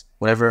 weeks,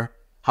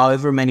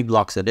 however many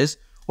blocks it is.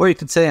 Or you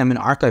could say I'm an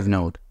archive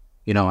node.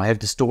 I have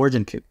the storage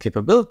and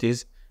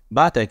capabilities,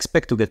 but I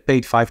expect to get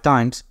paid 5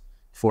 times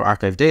for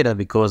archive data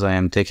because I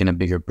am taking a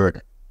bigger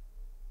burden.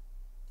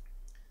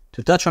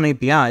 To touch on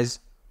APIs,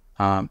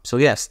 so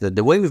yes,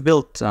 the way we've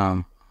built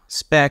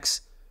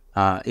specs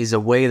is a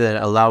way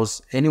that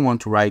allows anyone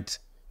to write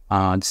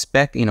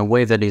spec in a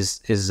way that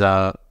is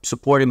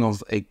supporting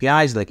of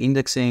APIs like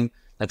indexing,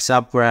 like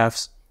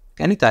subgraphs,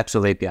 any types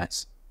of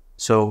APIs.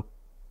 So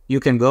you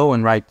can go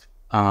and write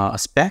a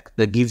spec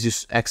that gives you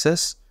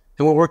access.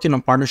 And we're working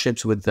on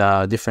partnerships with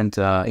different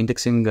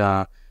indexing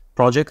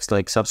projects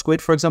like Subsquid,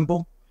 for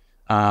example,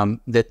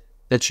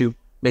 that you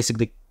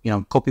basically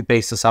copy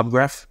paste a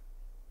subgraph,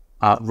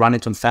 run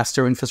it on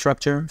faster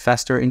infrastructure,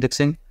 faster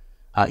indexing,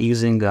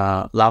 using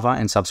Lava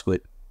and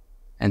Subsquid,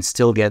 and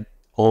still get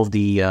all of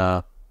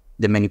the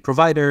many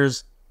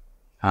providers,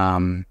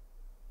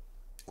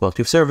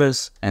 quality of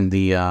service, and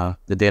the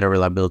data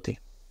reliability.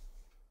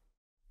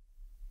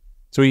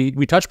 So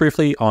we touched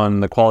briefly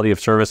on the quality of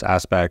service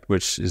aspect,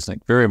 which is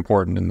very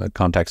important in the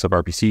context of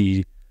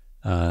RPC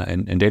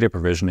and data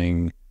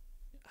provisioning.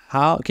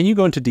 How can you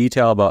go into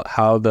detail about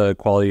how the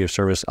quality of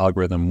service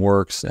algorithm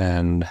works,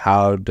 and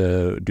how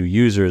do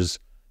users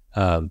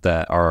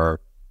that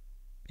are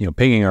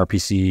pinging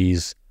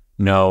RPCs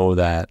know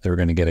that they're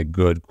going to get a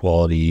good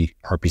quality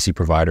RPC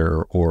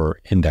provider or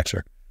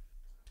indexer?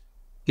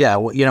 Yeah,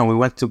 we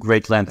went to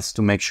great lengths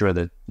to make sure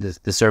that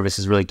the service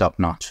is really top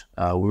notch.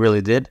 We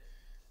really did.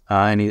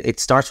 And it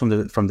starts from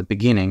the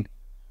beginning.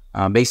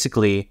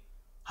 Basically,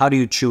 how do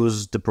you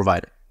choose the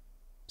provider?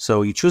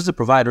 So you choose the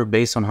provider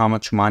based on how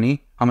much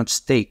money, how much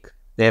stake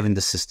they have in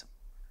the system.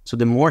 So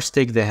the more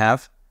stake they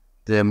have,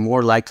 the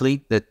more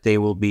likely that they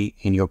will be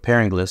in your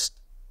pairing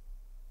list.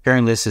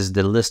 Pairing list is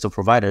the list of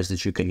providers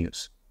that you can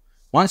use.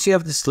 Once you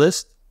have this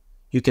list,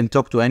 you can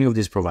talk to any of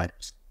these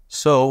providers.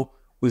 So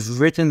we've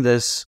written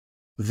this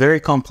very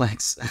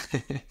complex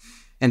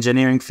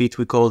engineering feat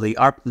we call the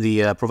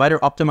provider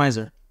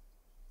optimizer.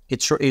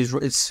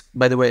 It's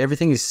by the way,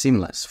 everything is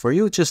seamless for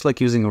you, just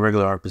like using a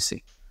regular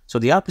RPC. So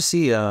the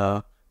RPC,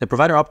 the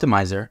provider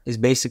optimizer, is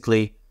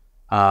basically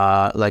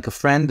like a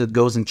friend that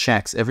goes and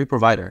checks every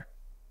provider.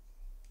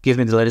 Give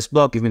me the latest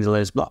block. Give me the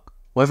latest block.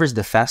 Whoever is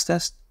the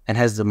fastest and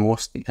has the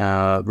most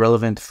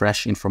relevant,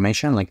 fresh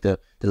information, like the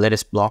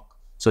latest block,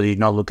 so that you're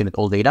not looking at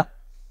all data,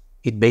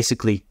 it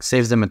basically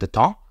saves them at the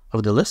top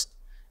of the list.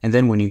 And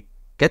then when you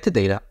get the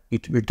data,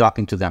 you're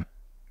talking to them.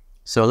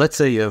 So let's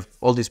say you have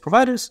all these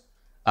providers.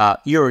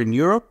 You're in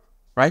Europe,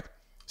 right?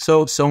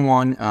 So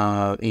someone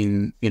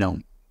in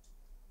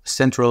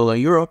Central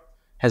Europe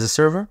has a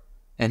server,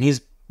 and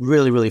he's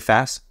really, really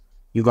fast.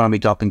 You're going to be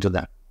talking to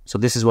them. So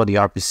this is what the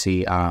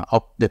RPC,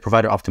 the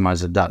provider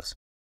optimizer, does.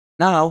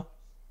 Now,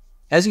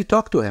 as you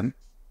talk to him,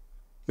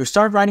 you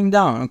start writing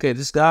down, okay,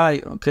 this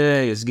guy,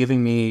 is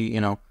giving me,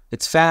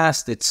 it's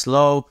fast, it's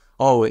slow.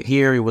 Oh,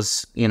 here he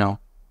was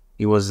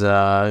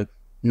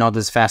not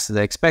as fast as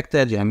I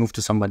expected. I moved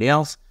to somebody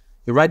else.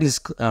 You write these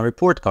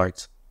report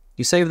cards.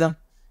 You save them,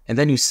 and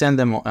then you send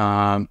them,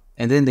 and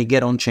then they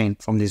get on-chain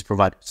from these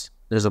providers.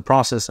 There's a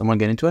process, I won't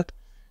get into it.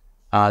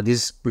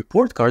 These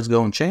report cards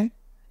go on-chain,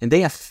 and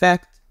they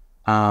affect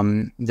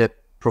the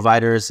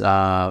provider's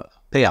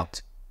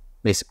payout,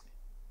 basically.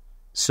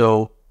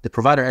 So the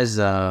provider has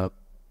an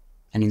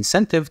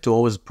incentive to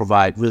always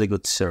provide really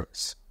good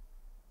service.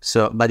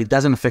 But it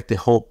doesn't affect the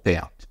whole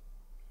payout.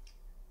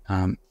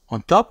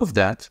 On top of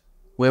that,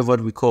 we have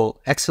what we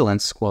call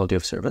excellence quality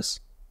of service.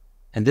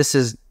 And this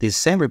is these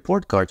same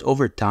report cards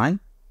over time,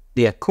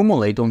 they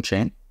accumulate on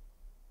chain,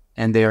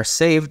 and they are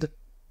saved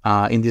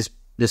in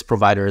this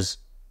provider's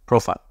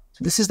profile.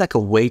 So this is like a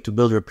way to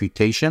build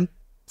reputation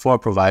for a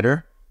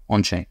provider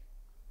on chain.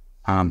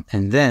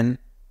 And then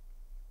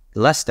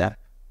the last step,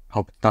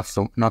 hope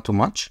not too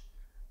much,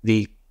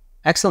 the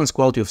excellence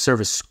quality of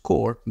service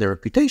score, the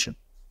reputation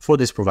for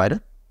this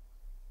provider,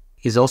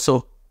 is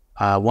also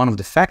one of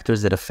the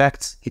factors that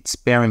affects its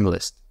pairing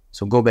list.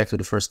 So go back to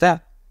the first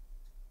step.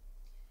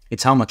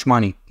 It's how much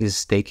money is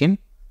staking.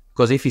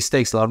 Because if he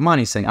stakes a lot of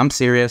money, saying, I'm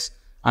serious,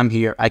 I'm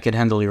here, I can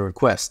handle your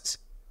requests.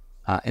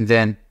 And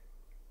then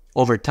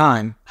over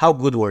time, how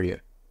good were you?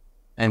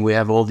 And we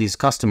have all these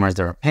customers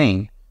that are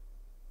paying,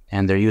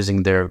 and they're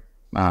using their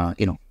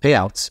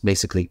payouts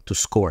basically to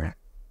score.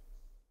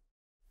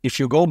 If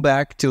you go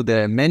back to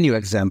the menu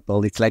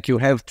example, it's like you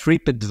have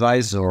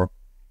TripAdvisor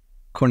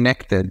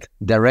connected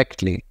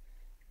directly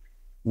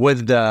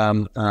with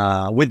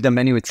the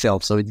menu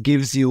itself. So it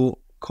gives you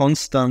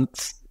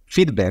constant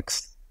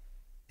feedbacks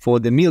for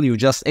the meal you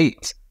just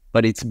ate,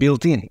 but it's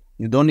built in.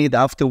 You don't need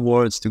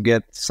afterwards to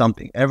get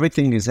something.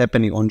 Everything is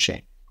happening on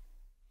chain.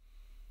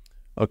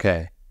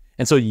 Okay.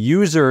 And so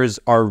users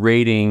are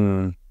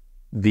rating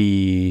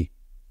the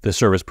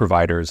service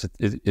providers.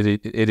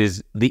 It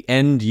is the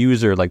end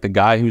user, like the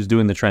guy who's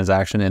doing the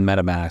transaction in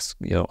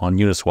MetaMask, on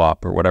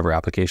Uniswap or whatever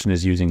application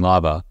is using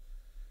Lava,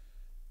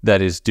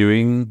 that is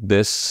doing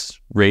this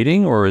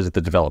rating, or is it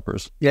the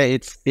developers? Yeah,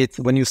 it's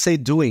when you say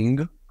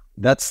doing,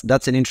 that's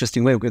an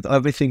interesting way, because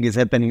everything is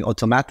happening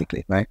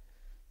automatically, right?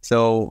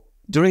 So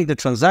during the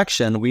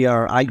transaction, we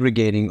are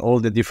aggregating all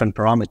the different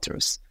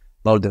parameters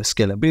about the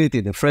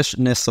scalability, the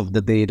freshness of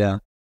the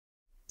data.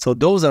 So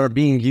those are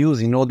being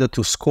used in order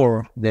to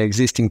score the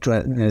existing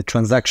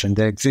transaction,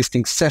 the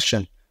existing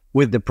session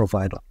with the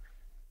provider.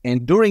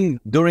 And during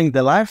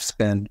the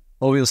lifespan,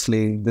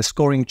 obviously, the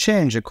scoring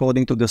change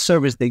according to the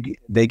service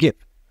they give.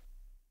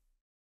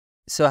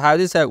 So how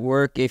does that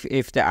work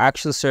if the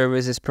actual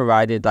service is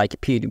provided like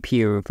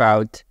peer-to-peer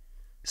without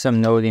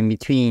some node in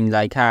between,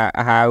 like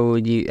how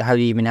do you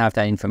even have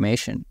that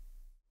information?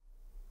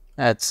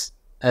 That's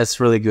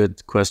really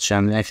good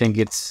question. I think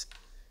it's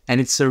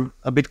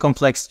a bit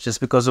complex just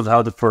because of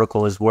how the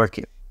protocol is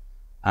working.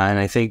 And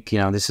I think,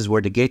 this is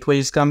where the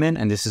gateways come in,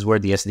 and this is where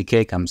the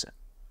SDK comes in.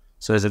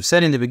 So as I've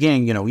said in the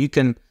beginning, you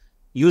can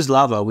use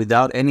Lava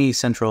without any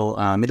central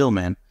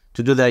middleman.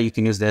 To do that, you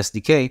can use the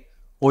SDK,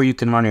 or you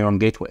can run your own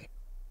gateway,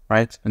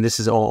 right? And this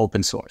is all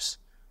open source.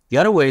 The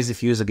other way is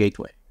if you use a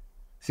gateway.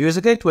 If you use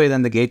a gateway,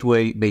 then the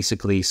gateway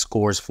basically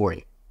scores for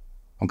you.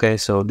 Okay,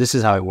 so this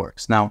is how it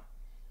works. Now,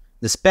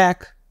 the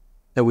spec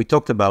that we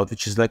talked about,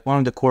 which is like one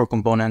of the core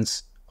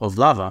components of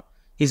Lava,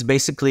 is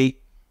basically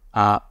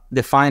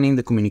defining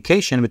the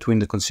communication between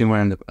the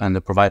consumer and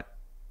the provider.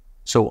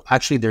 So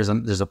actually, there's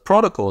a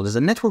protocol, there's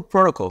a network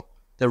protocol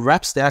that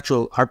wraps the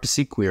actual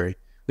RPC query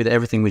with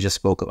everything we just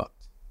spoke about.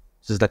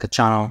 So it's like a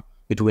channel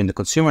between the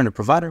consumer and the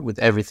provider with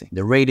everything: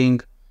 the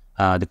rating,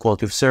 the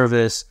quality of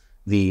service,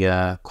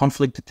 the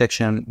conflict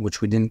detection,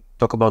 which we didn't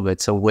talk about, but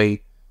it's a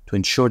way to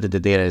ensure that the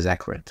data is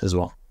accurate as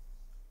well.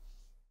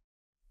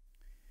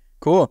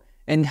 Cool.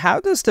 And how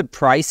does the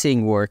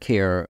pricing work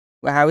here?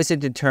 How is it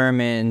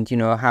determined,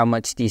 how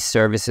much these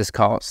services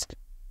cost?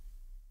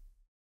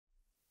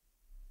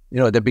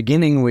 At the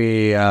beginning,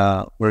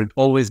 we're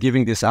always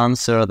giving this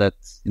answer that,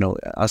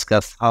 ask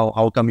us,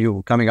 how come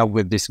you coming up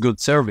with this good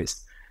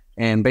service?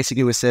 And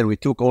basically we said we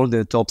took all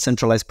the top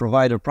centralized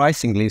provider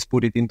pricing lists,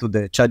 put it into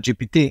the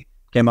ChatGPT,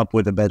 came up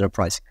with a better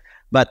price.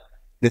 But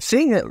the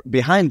thing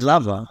behind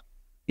Lava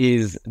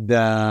is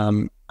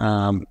that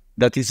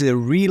is a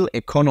real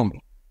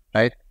economy,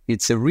 right?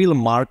 It's a real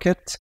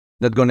market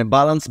that's going to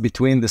balance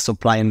between the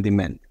supply and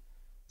demand.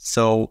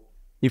 So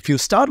if you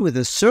start with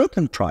a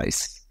certain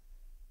price,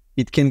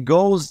 it can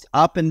go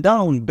up and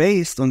down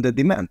based on the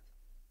demand.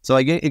 So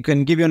I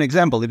can give you an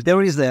example. If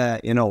there is a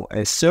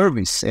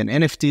service, an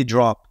NFT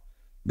drop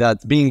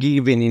that's being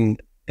given in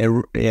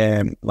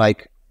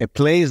a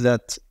place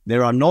that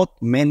there are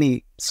not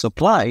many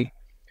supply,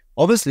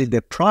 obviously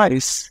the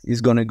price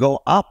is going to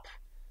go up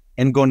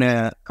and going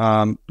to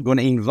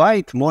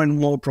invite more and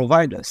more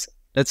providers.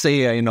 Let's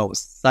say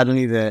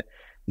suddenly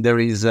there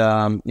is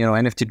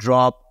NFT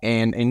drop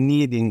and a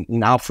need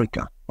in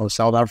Africa or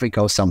South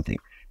Africa or something,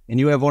 and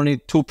you have only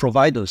 2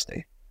 providers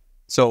there.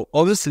 So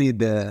obviously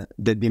the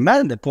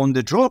demand upon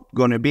the drop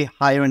going to be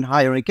higher and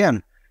higher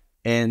again.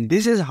 And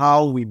this is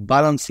how we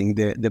balancing,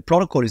 the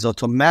protocol is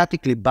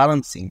automatically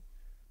balancing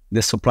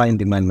the supply and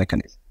demand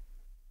mechanism.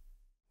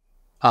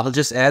 I'll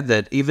just add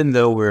that even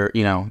though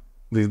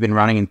we've been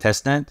running in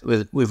testnet,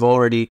 we've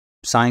already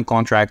signed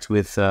contracts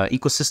with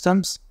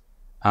ecosystems,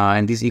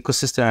 and these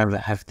ecosystems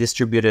have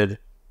distributed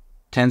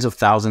tens of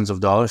thousands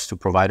of dollars to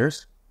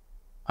providers.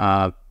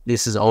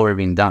 This has already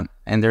been done,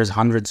 and there's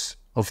hundreds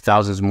of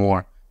thousands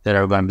more that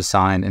are going to be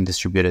signed and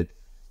distributed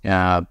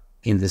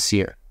in this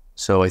year.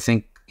 So I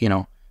think,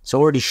 it's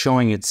already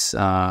showing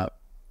Lava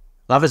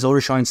is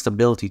already showing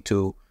stability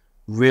to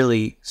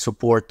really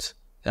support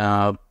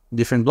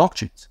different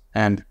blockchains.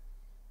 And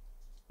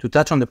to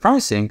touch on the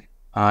pricing,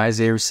 as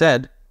Yair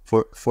said,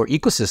 for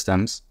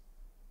ecosystems,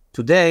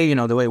 today,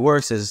 the way it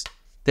works is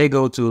they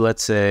go to,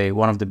 let's say,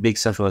 one of the big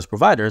centralized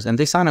providers and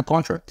they sign a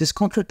contract. This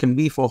contract can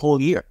be for a whole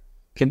year,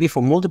 can be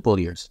for multiple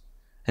years.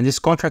 And this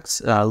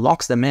contract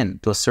locks them in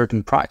to a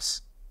certain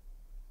price.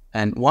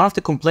 And one of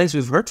the complaints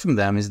we've heard from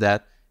them is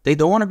that they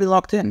don't want to be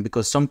locked in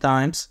because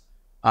sometimes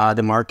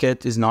the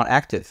market is not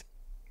active.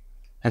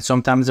 And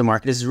sometimes the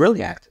market is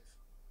really active.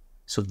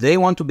 So they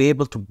want to be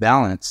able to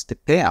balance the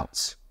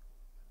payouts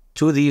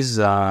to these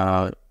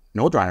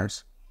node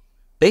runners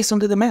based on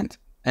the demand.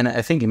 And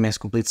I think it makes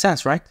complete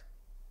sense, right?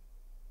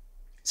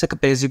 It's like a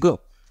pay-as-you-go.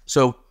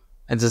 So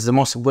it's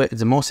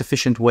the most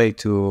efficient way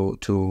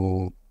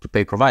to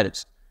pay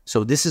providers.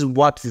 So this is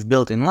what we've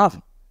built in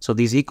Lava. So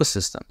these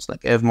ecosystems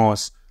like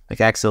Evmos, like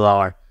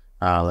XLR,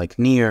 like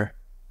Near,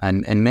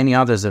 and many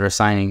others that are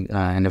signing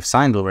and have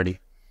signed already,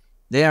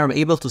 they are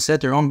able to set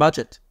their own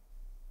budget.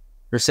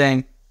 They're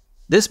saying,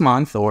 this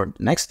month or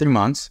next 3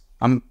 months,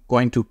 I'm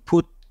going to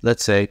put,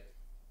 let's say,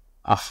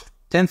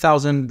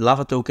 10,000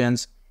 Lava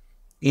tokens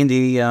in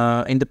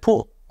the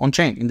pool, on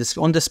chain,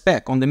 on the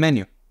spec, on the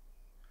menu.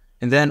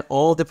 And then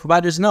all the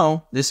providers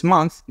know this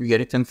month you're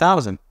getting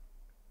 10,000.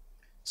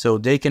 So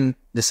they can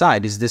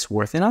decide, is this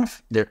worth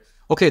enough? There's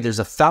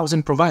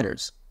 1,000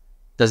 providers.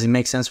 Does it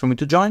make sense for me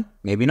to join?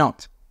 Maybe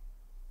not.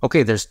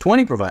 Okay, there's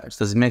 20 providers.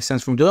 Does it make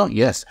sense for me to join?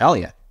 Yes, hell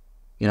yeah.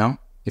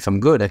 If I'm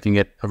good, I can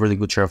get a really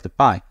good share of the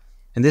pie.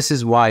 And this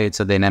is why it's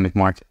a dynamic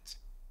market.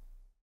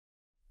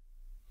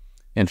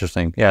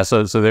 Interesting. Yeah,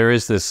 so there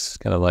is this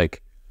kind of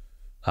like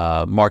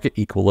market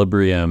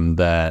equilibrium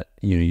that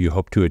you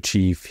hope to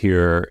achieve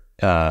here,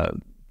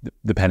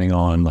 depending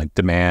on like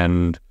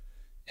demand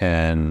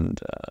and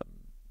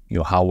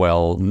how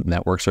well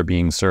networks are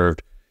being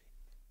served.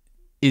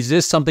 Is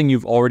this something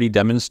you've already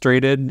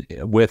demonstrated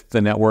with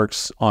the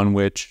networks on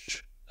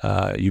which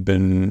you've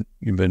been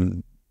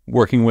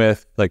working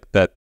with, like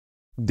that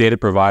data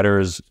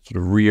providers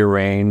sort of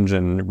rearrange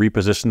and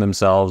reposition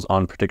themselves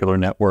on particular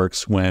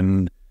networks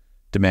when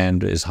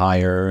demand is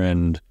higher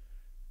and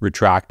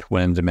retract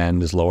when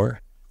demand is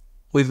lower?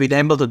 We've been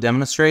able to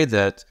demonstrate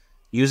that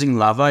using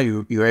Lava,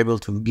 you're able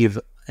to give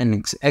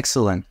an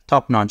excellent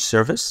top-notch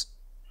service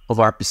of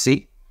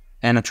RPC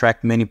and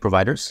attract many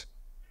providers.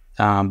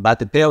 But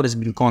the payout has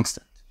been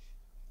constant.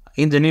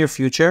 In the near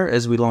future,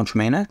 as we launch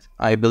mainnet,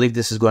 I believe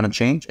this is going to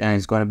change and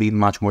it's going to be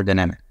much more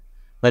dynamic.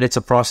 But it's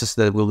a process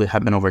that will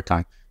happen over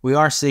time. We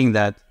are seeing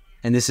that,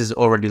 and this is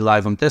already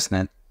live on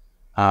testnet,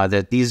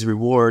 that these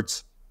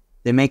rewards,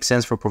 they make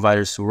sense for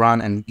providers to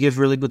run and give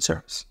really good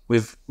service.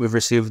 We've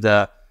received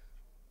a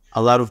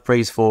lot of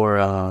praise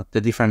for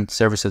the different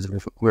services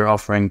we're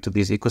offering to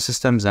these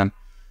ecosystems,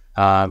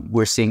 and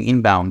we're seeing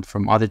inbound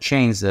from other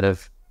chains that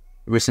have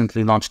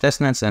recently launched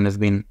testnets and have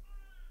been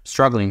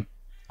struggling.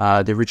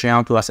 They're reaching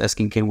out to us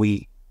asking, can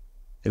we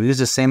use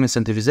the same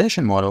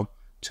incentivization model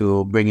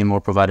to bring in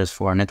more providers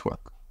for our network?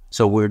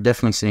 So we're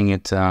definitely seeing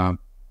it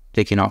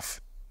taking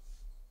off.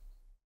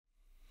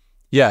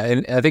 Yeah,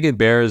 and I think it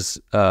bears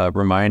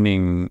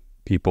reminding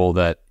people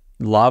that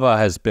Lava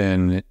has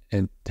been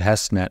in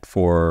testnet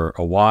for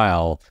a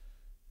while,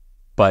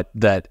 but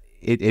that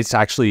it's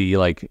actually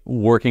like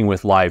working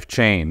with live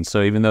chains.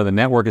 So even though the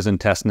network is in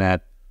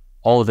testnet,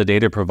 all of the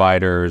data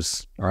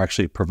providers are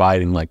actually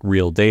providing like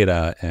real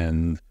data,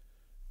 and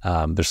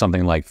there's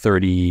something like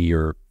 30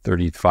 or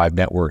 35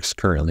 networks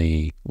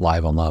currently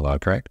live on Lava,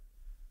 correct?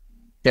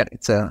 Yeah,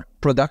 it's a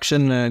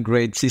production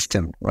grade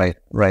system right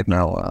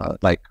now,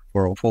 like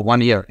for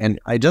 1 year. And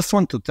I just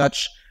want to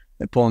touch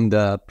upon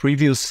the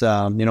previous,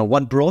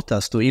 what brought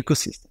us to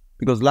ecosystem,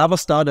 because Lava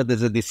started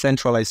as a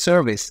decentralized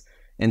service,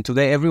 and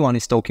today everyone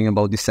is talking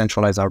about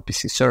decentralized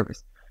RPC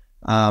service.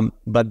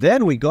 But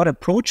then we got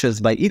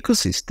approaches by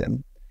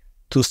ecosystem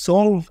to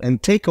solve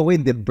and take away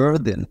the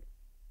burden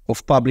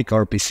of public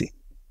RPC.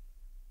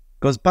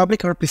 Because public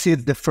RPC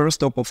is the first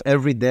stop of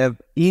every dev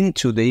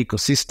into the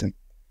ecosystem.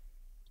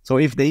 So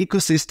if the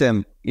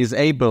ecosystem is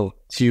able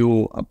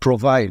to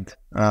provide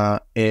a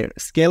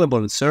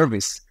scalable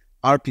service,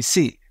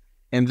 RPC,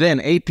 and then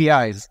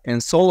APIs,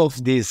 and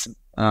solve these,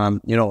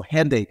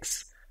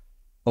 headaches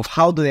of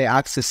how do they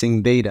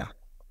accessing data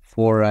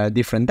for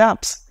different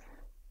apps,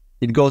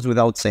 it goes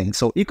without saying.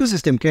 So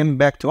ecosystem came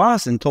back to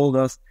us and told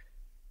us,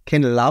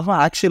 can Lava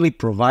actually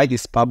provide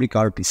this public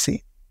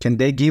RPC?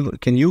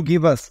 Can you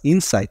give us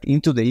insight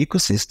into the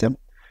ecosystem?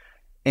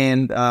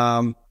 And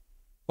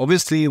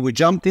obviously we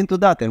jumped into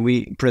that, and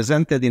we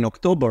presented in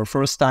October,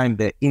 first time,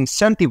 the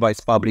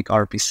incentivized public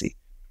RPC,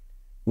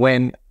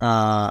 when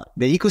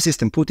the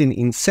ecosystem put in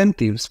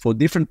incentives for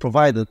different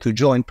providers to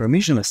join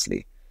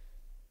permissionlessly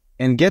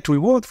and get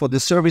reward for the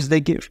service they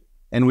give.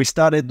 And we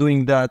started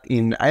doing that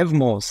in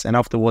Evmos and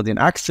afterward in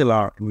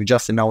Axelar, and we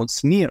just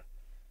announced Near.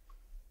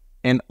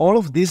 And all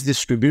of this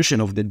distribution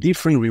of the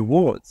different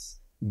rewards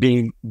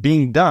being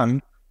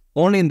done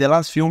only in the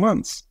last few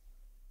months.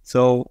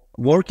 So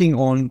working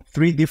on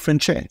 3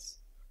 different chains.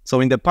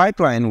 So in the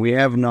pipeline, we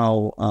have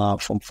now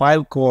from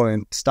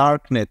Filecoin,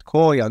 Starknet,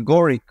 Koi,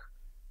 Agoric,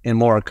 and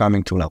more are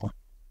coming to Lava.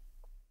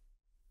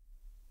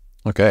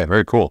 Okay,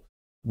 very cool.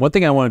 One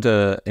thing I wanted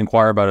to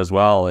inquire about as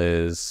well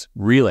is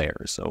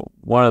relayers. So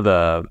one of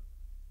the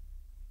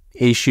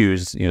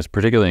issues,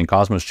 particularly in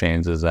Cosmos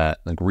chains, is that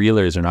like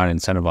relayers are not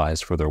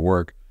incentivized for their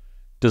work.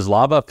 Does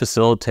Lava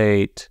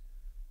facilitate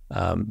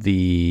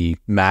the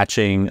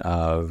matching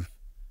of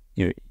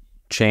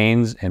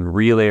chains and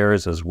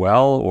relayers as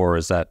well, or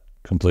is that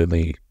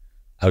completely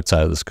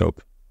outside of the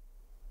scope?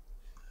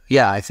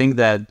 Yeah, I think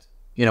that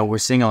we're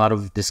seeing a lot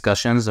of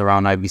discussions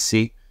around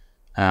IBC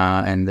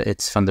and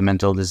its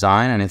fundamental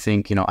design, and I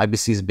think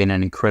IBC has been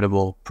an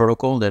incredible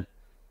protocol that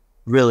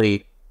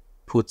really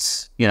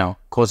puts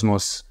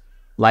Cosmos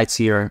lights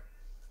year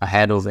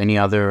ahead of any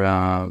other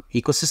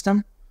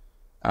ecosystem.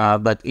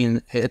 But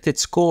at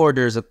its core,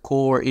 there's a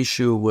core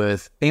issue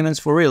with payments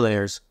for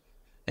relayers,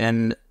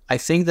 and I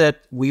think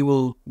that we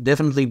will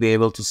definitely be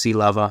able to see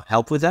Lava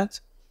help with that.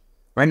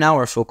 Right now,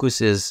 our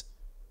focus is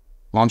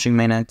launching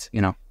mainnet,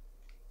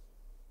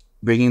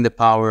 bringing the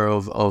power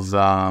of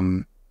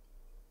the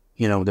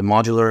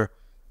modular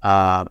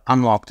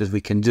unlock that we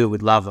can do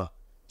with Lava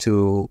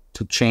to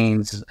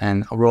chains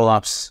and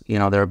rollups,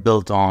 that are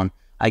built on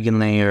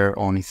Eigenlayer,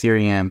 on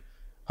Ethereum,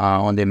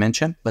 on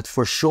Dimension. But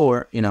for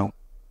sure,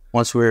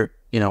 once we're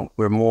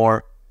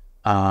more,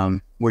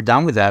 we're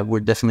done with that,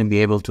 we'll definitely be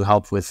able to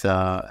help with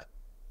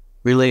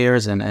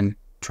relayers and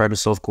try to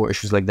solve core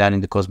issues like that in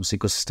the Cosmos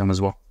ecosystem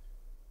as well.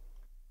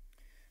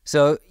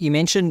 So you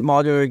mentioned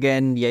modular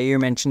again. Yair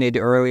mentioned it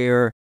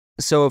earlier.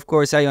 So of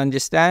course I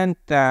understand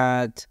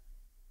that,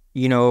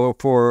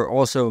 for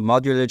also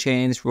modular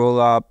chains,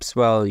 rollups,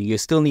 well, you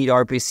still need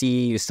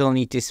RPC, you still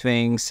need these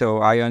things. So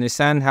I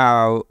understand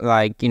how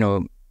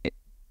the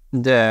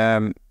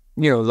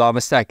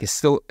Lava stack is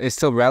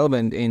still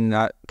relevant in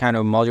that kind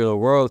of modular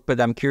world.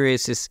 But I'm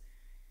curious,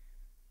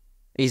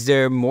 is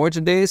there more to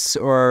this,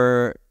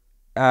 or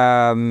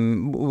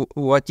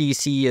what do you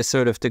see as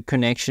sort of the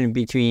connection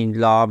between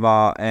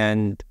Lava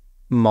and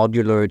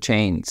modular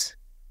chains?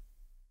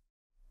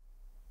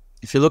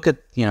 If you look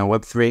at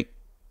Web3,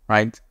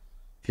 right?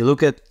 If you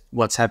look at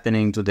what's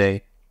happening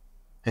today,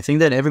 I think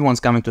that everyone's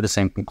coming to the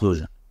same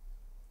conclusion,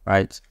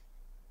 right?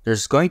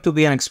 There's going to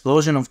be an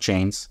explosion of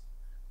chains,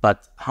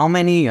 but how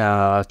many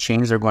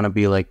chains are going to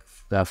be like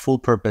full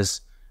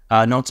purpose,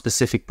 not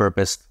specific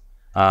purpose,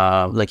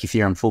 like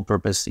Ethereum full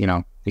purpose,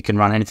 you can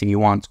run anything you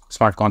want,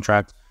 smart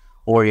contract,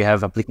 or you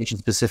have application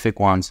specific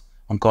ones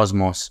on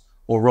Cosmos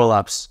or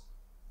rollups.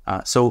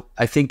 So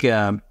I think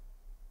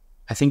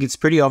it's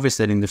pretty obvious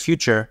that in the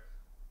future,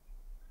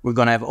 we're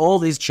going to have all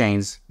these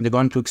chains, they're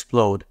going to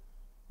explode.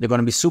 They're going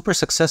to be super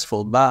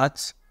successful,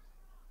 but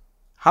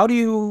how do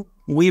you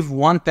weave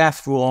one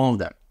path through all of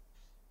them?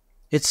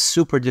 It's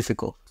super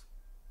difficult.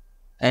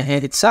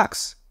 And it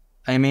sucks.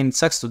 I mean, it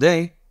sucks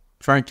today,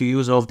 trying to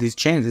use all of these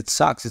chains. It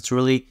sucks. It's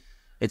really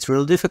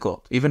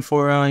difficult. Even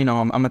for, I'm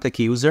a techie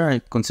user.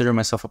 I consider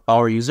myself a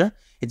power user.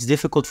 It's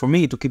difficult for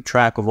me to keep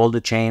track of all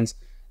the chains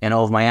and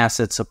all of my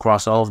assets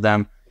across all of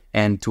them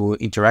and to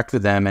interact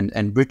with them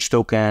and bridge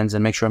tokens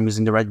and make sure I'm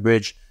using the right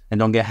bridge and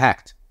don't get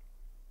hacked.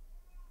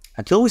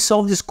 Until we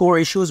solve these core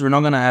issues, we're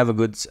not going to have a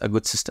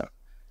good system.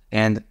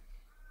 And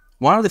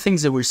one of the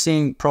things that we're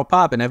seeing prop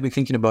up, and I've been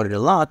thinking about it a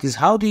lot, is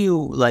how do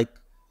you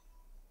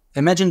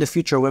imagine the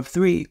future of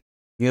Web3.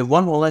 You have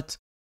one wallet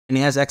and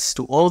it has access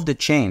to all of the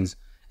chains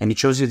and it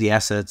shows you the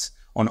assets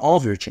on all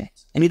of your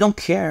chains. And you don't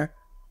care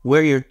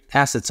where your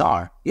assets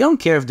are. You don't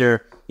care if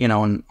they're,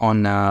 on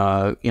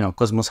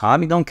Cosmos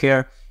Hub. You don't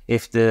care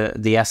if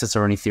the assets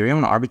are on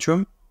Ethereum, on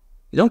Arbitrum.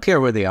 You don't care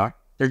where they are.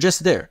 They're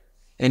just there.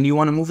 And you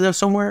want to move them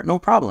somewhere? No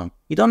problem.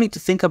 You don't need to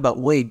think about,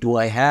 wait, do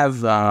I have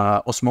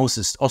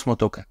Osmo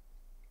token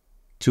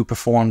to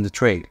perform the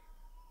trade,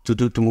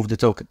 to move the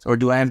tokens? Or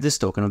do I have this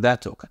token or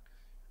that token?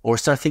 Or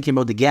start thinking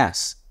about the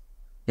gas.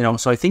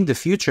 So I think the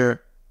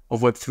future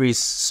of Web3 is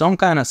some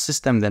kind of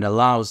system that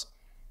allows,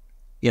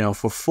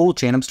 for full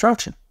chain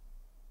abstraction.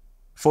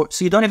 So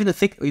you don't even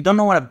think, you don't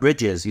know what a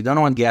bridge is, you don't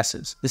know what gas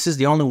is. This is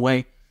the only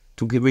way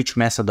to reach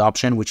mass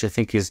adoption, which I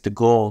think is the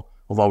goal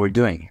of what we're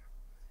doing.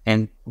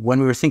 And when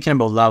we were thinking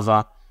about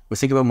Lava, we're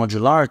thinking about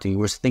modularity.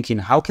 We're thinking,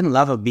 how can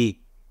Lava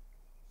be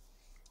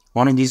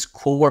one of these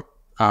core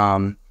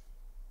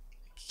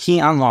key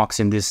unlocks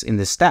in this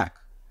stack?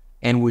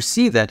 And we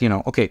see that,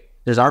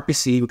 there's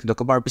RPC. We can talk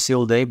about RPC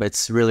all day, but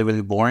it's really,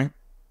 really boring.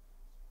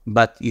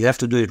 But you have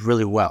to do it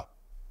really well.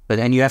 But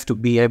then you have to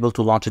be able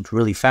to launch it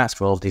really fast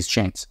for all of these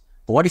chains.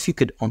 But what if you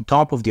could, on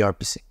top of the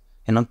RPC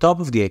and on top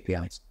of the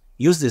APIs,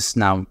 use this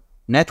now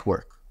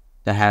network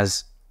that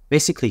has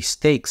basically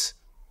stakes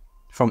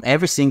from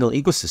every single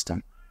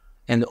ecosystem,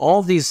 and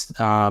all these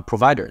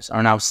providers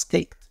are now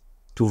staked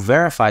to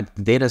verify that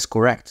the data is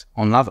correct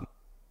on Lava.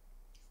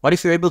 What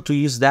if you're able to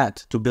use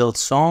that to build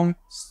some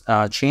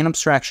chain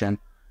abstraction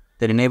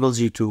that enables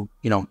you to,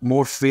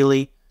 more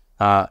freely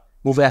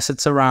move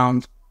assets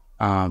around,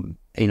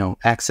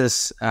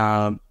 access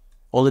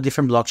all the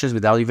different blockchains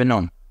without even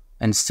knowing,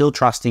 and still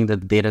trusting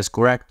that the data is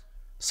correct,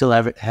 still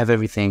have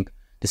everything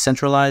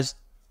decentralized.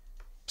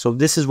 So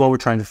this is what we're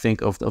trying to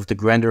think of the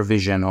grander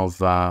vision of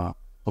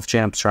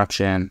chain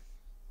abstraction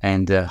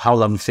and how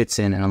Lava fits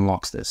in and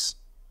unlocks this.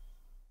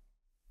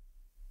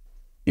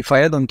 If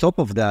I add on top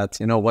of that,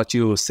 what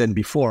you said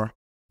before,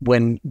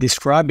 when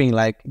describing,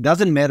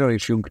 doesn't matter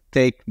if you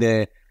take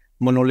the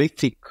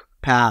monolithic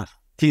path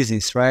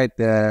thesis, right?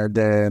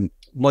 The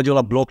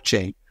modular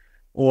blockchain,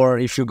 or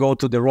if you go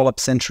to the rollup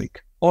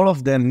centric, all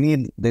of them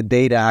need the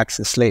data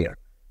access layer.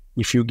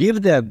 If you give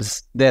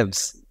devs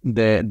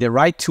the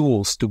right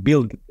tools to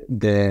build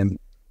the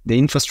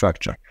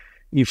infrastructure,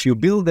 if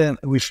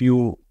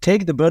you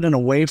take the burden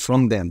away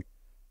from them,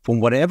 from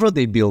whatever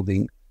they're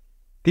building,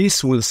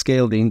 this will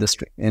scale the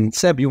industry. And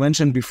Seb, you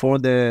mentioned before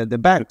the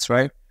banks,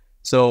 right?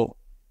 So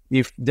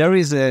if there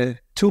is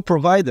two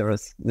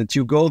providers that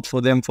you go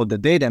for them for the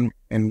data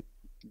and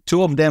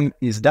two of them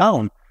is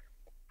down,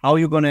 how are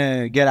you going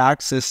to get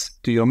access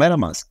to your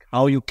MetaMask?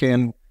 How you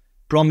can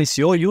promise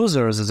your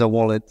users as a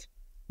wallet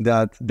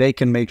that they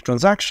can make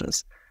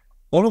transactions?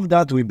 All of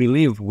that, we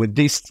believe, with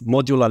this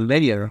modular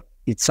layer,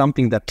 it's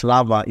something that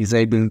Lava is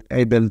able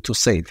to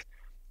save.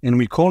 And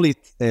we call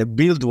it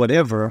build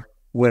whatever,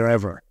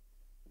 wherever.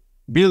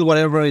 Build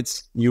whatever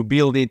you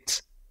build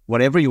it,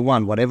 whatever you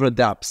want, whatever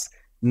dApps,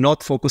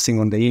 not focusing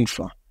on the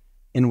infra.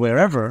 And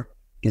wherever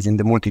is in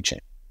the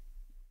multi-chain.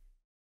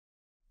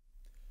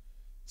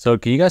 So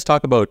can you guys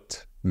talk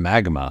about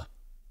Magma?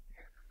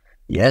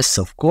 Yes,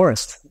 of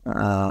course.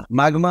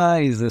 Magma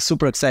is a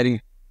super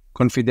exciting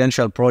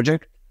confidential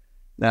project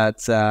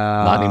that's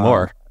not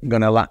anymore.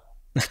 Gonna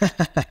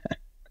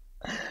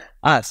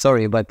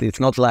sorry, but it's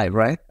not live,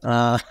 right?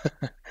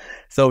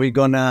 So we're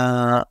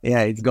gonna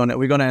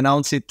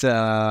announce it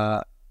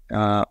on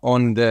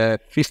the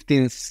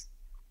 15th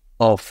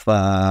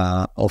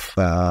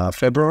of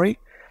February,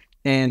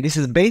 and this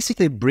is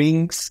basically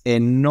brings a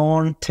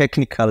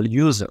non-technical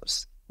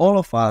users, all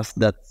of us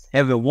that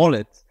have a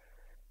wallet,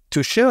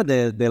 to share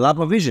the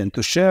Lava vision,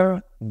 to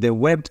share the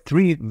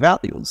Web3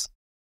 values.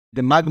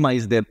 The Magma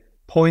is the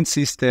point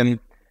system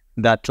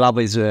that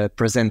Lava is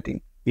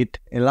presenting. It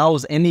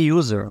allows any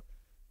user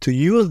to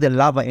use the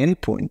Lava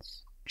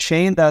endpoints,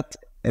 chain that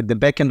at the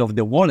back end of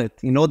the wallet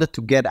in order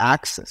to get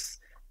access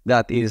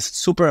that is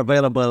super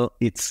available,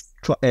 it's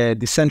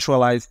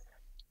decentralized,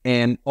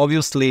 and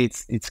obviously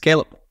it's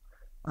scalable.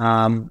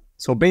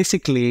 So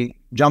basically,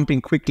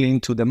 jumping quickly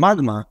into the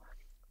Magma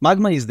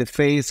is the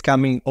phase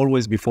coming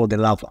always before the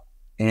Lava.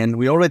 And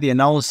we already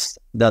announced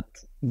that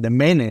the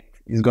mainnet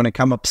is going to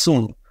come up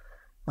soon.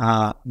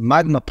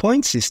 Magma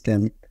point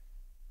system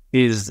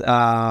is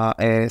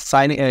it's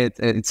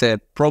a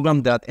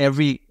program that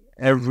every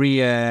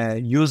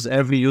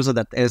user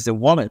that has a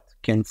wallet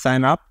can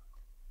sign up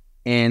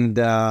and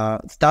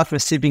start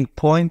receiving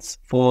points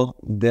for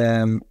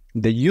the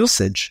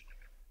usage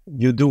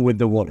you do with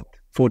the wallet.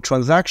 For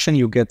transaction,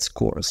 you get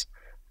scores.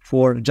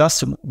 For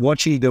just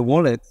watching the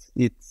wallet,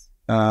 it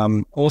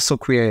also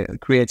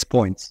creates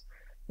points.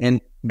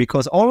 And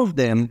because all of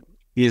them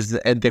is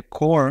at the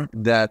core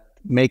that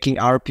making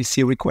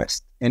RPC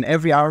request, and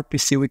every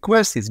RPC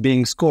request is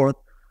being scored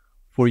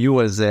for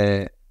you as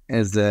a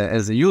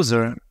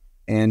user,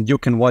 and you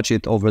can watch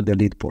it over the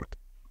leaderboard.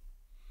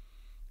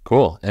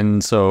 Cool.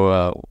 And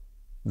so,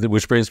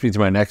 which brings me to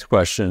my next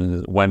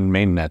question: when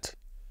mainnet?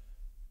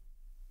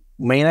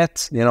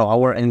 Mainnet,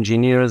 our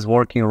engineers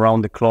working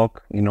around the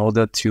clock in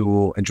order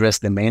to address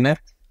the mainnet.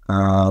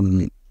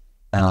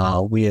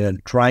 We are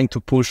trying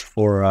to push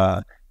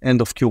for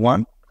end of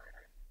Q1,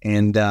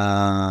 and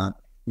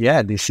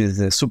this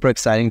is super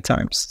exciting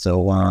times.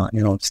 So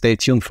stay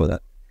tuned for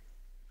that.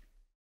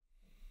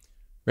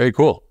 Very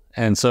cool.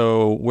 And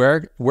so,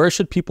 where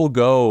should people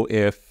go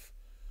if?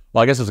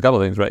 Well, I guess there's a couple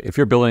of things, right? If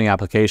you're building an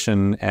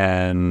application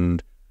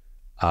and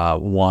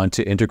want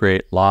to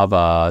integrate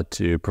Lava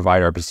to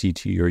provide RPC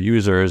to your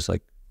users,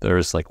 like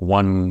there's like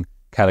one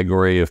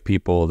category of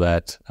people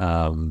that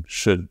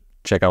should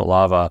check out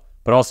Lava.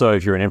 But also,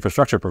 if you're an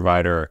infrastructure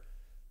provider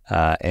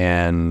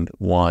and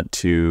want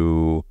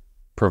to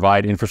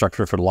provide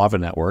infrastructure for the Lava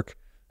network,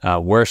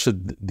 where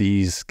should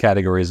these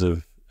categories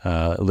of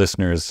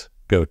listeners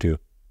go to?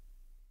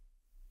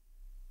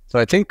 So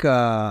I think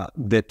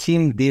the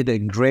team did a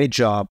great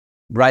job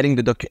writing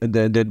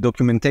the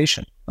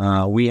documentation.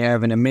 We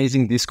have an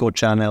amazing Discord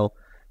channel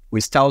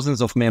with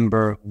thousands of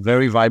members,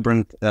 very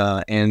vibrant,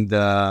 and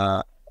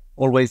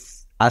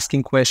always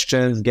asking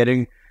questions,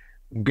 getting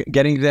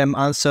them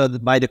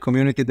answered by the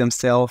community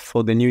themselves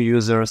for the new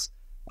users.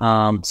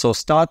 So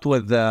start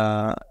with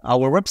our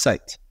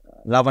website,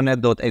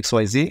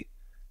 lavanet.xyz.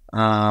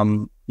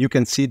 You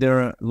can see there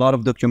a lot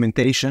of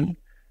documentation,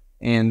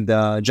 and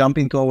jump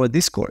into our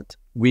Discord.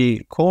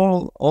 We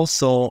call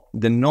also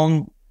the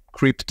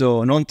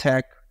non-crypto,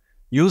 non-tech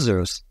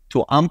users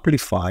to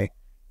amplify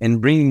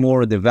and bring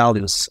more the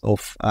values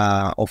of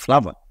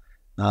Lava.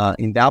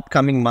 In the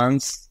upcoming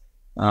months,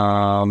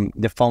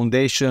 the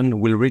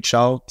foundation will reach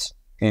out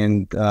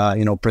and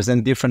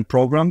present different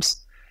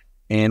programs,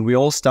 and we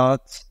all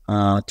start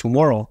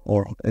tomorrow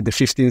or the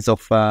 15th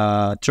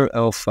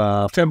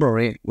of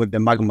February with the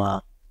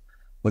Magma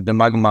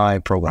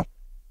program.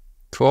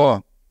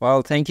 Cool.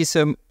 Well, thank you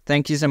so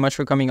much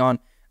for coming on.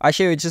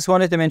 Actually, I just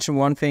wanted to mention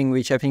one thing,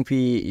 which I think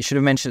we should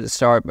have mentioned at the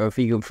start, but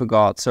we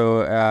forgot.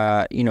 So,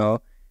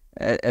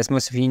 as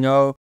most of you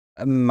know,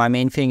 my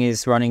main thing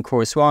is running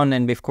Course One,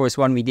 and with Course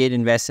One, we did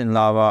invest in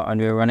Lava, and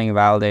we were running a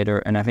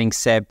validator, and I think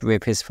Seb,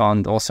 with his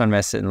fund, also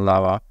invested in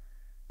Lava.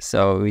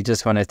 So we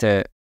just wanted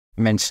to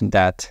mention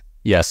that.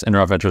 Yes, and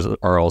our ventures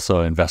are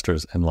also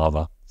investors in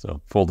Lava. So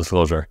full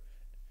disclosure,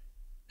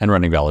 and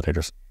running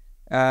validators.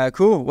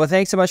 Cool. Well,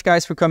 thanks so much,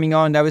 guys, for coming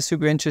on. That was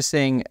super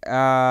interesting.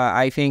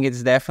 I think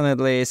it's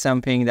definitely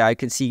something that I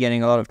could see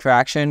getting a lot of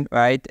traction,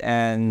 right?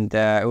 And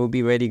it will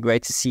be really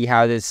great to see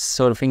how this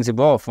sort of things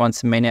evolve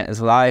once the mainnet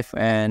is live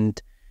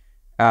and,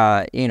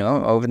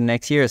 over the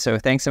next year. So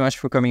thanks so much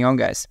for coming on,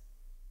 guys.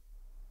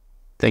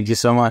 Thank you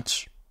so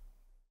much.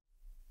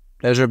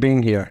 Pleasure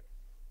being here.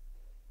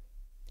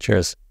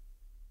 Cheers.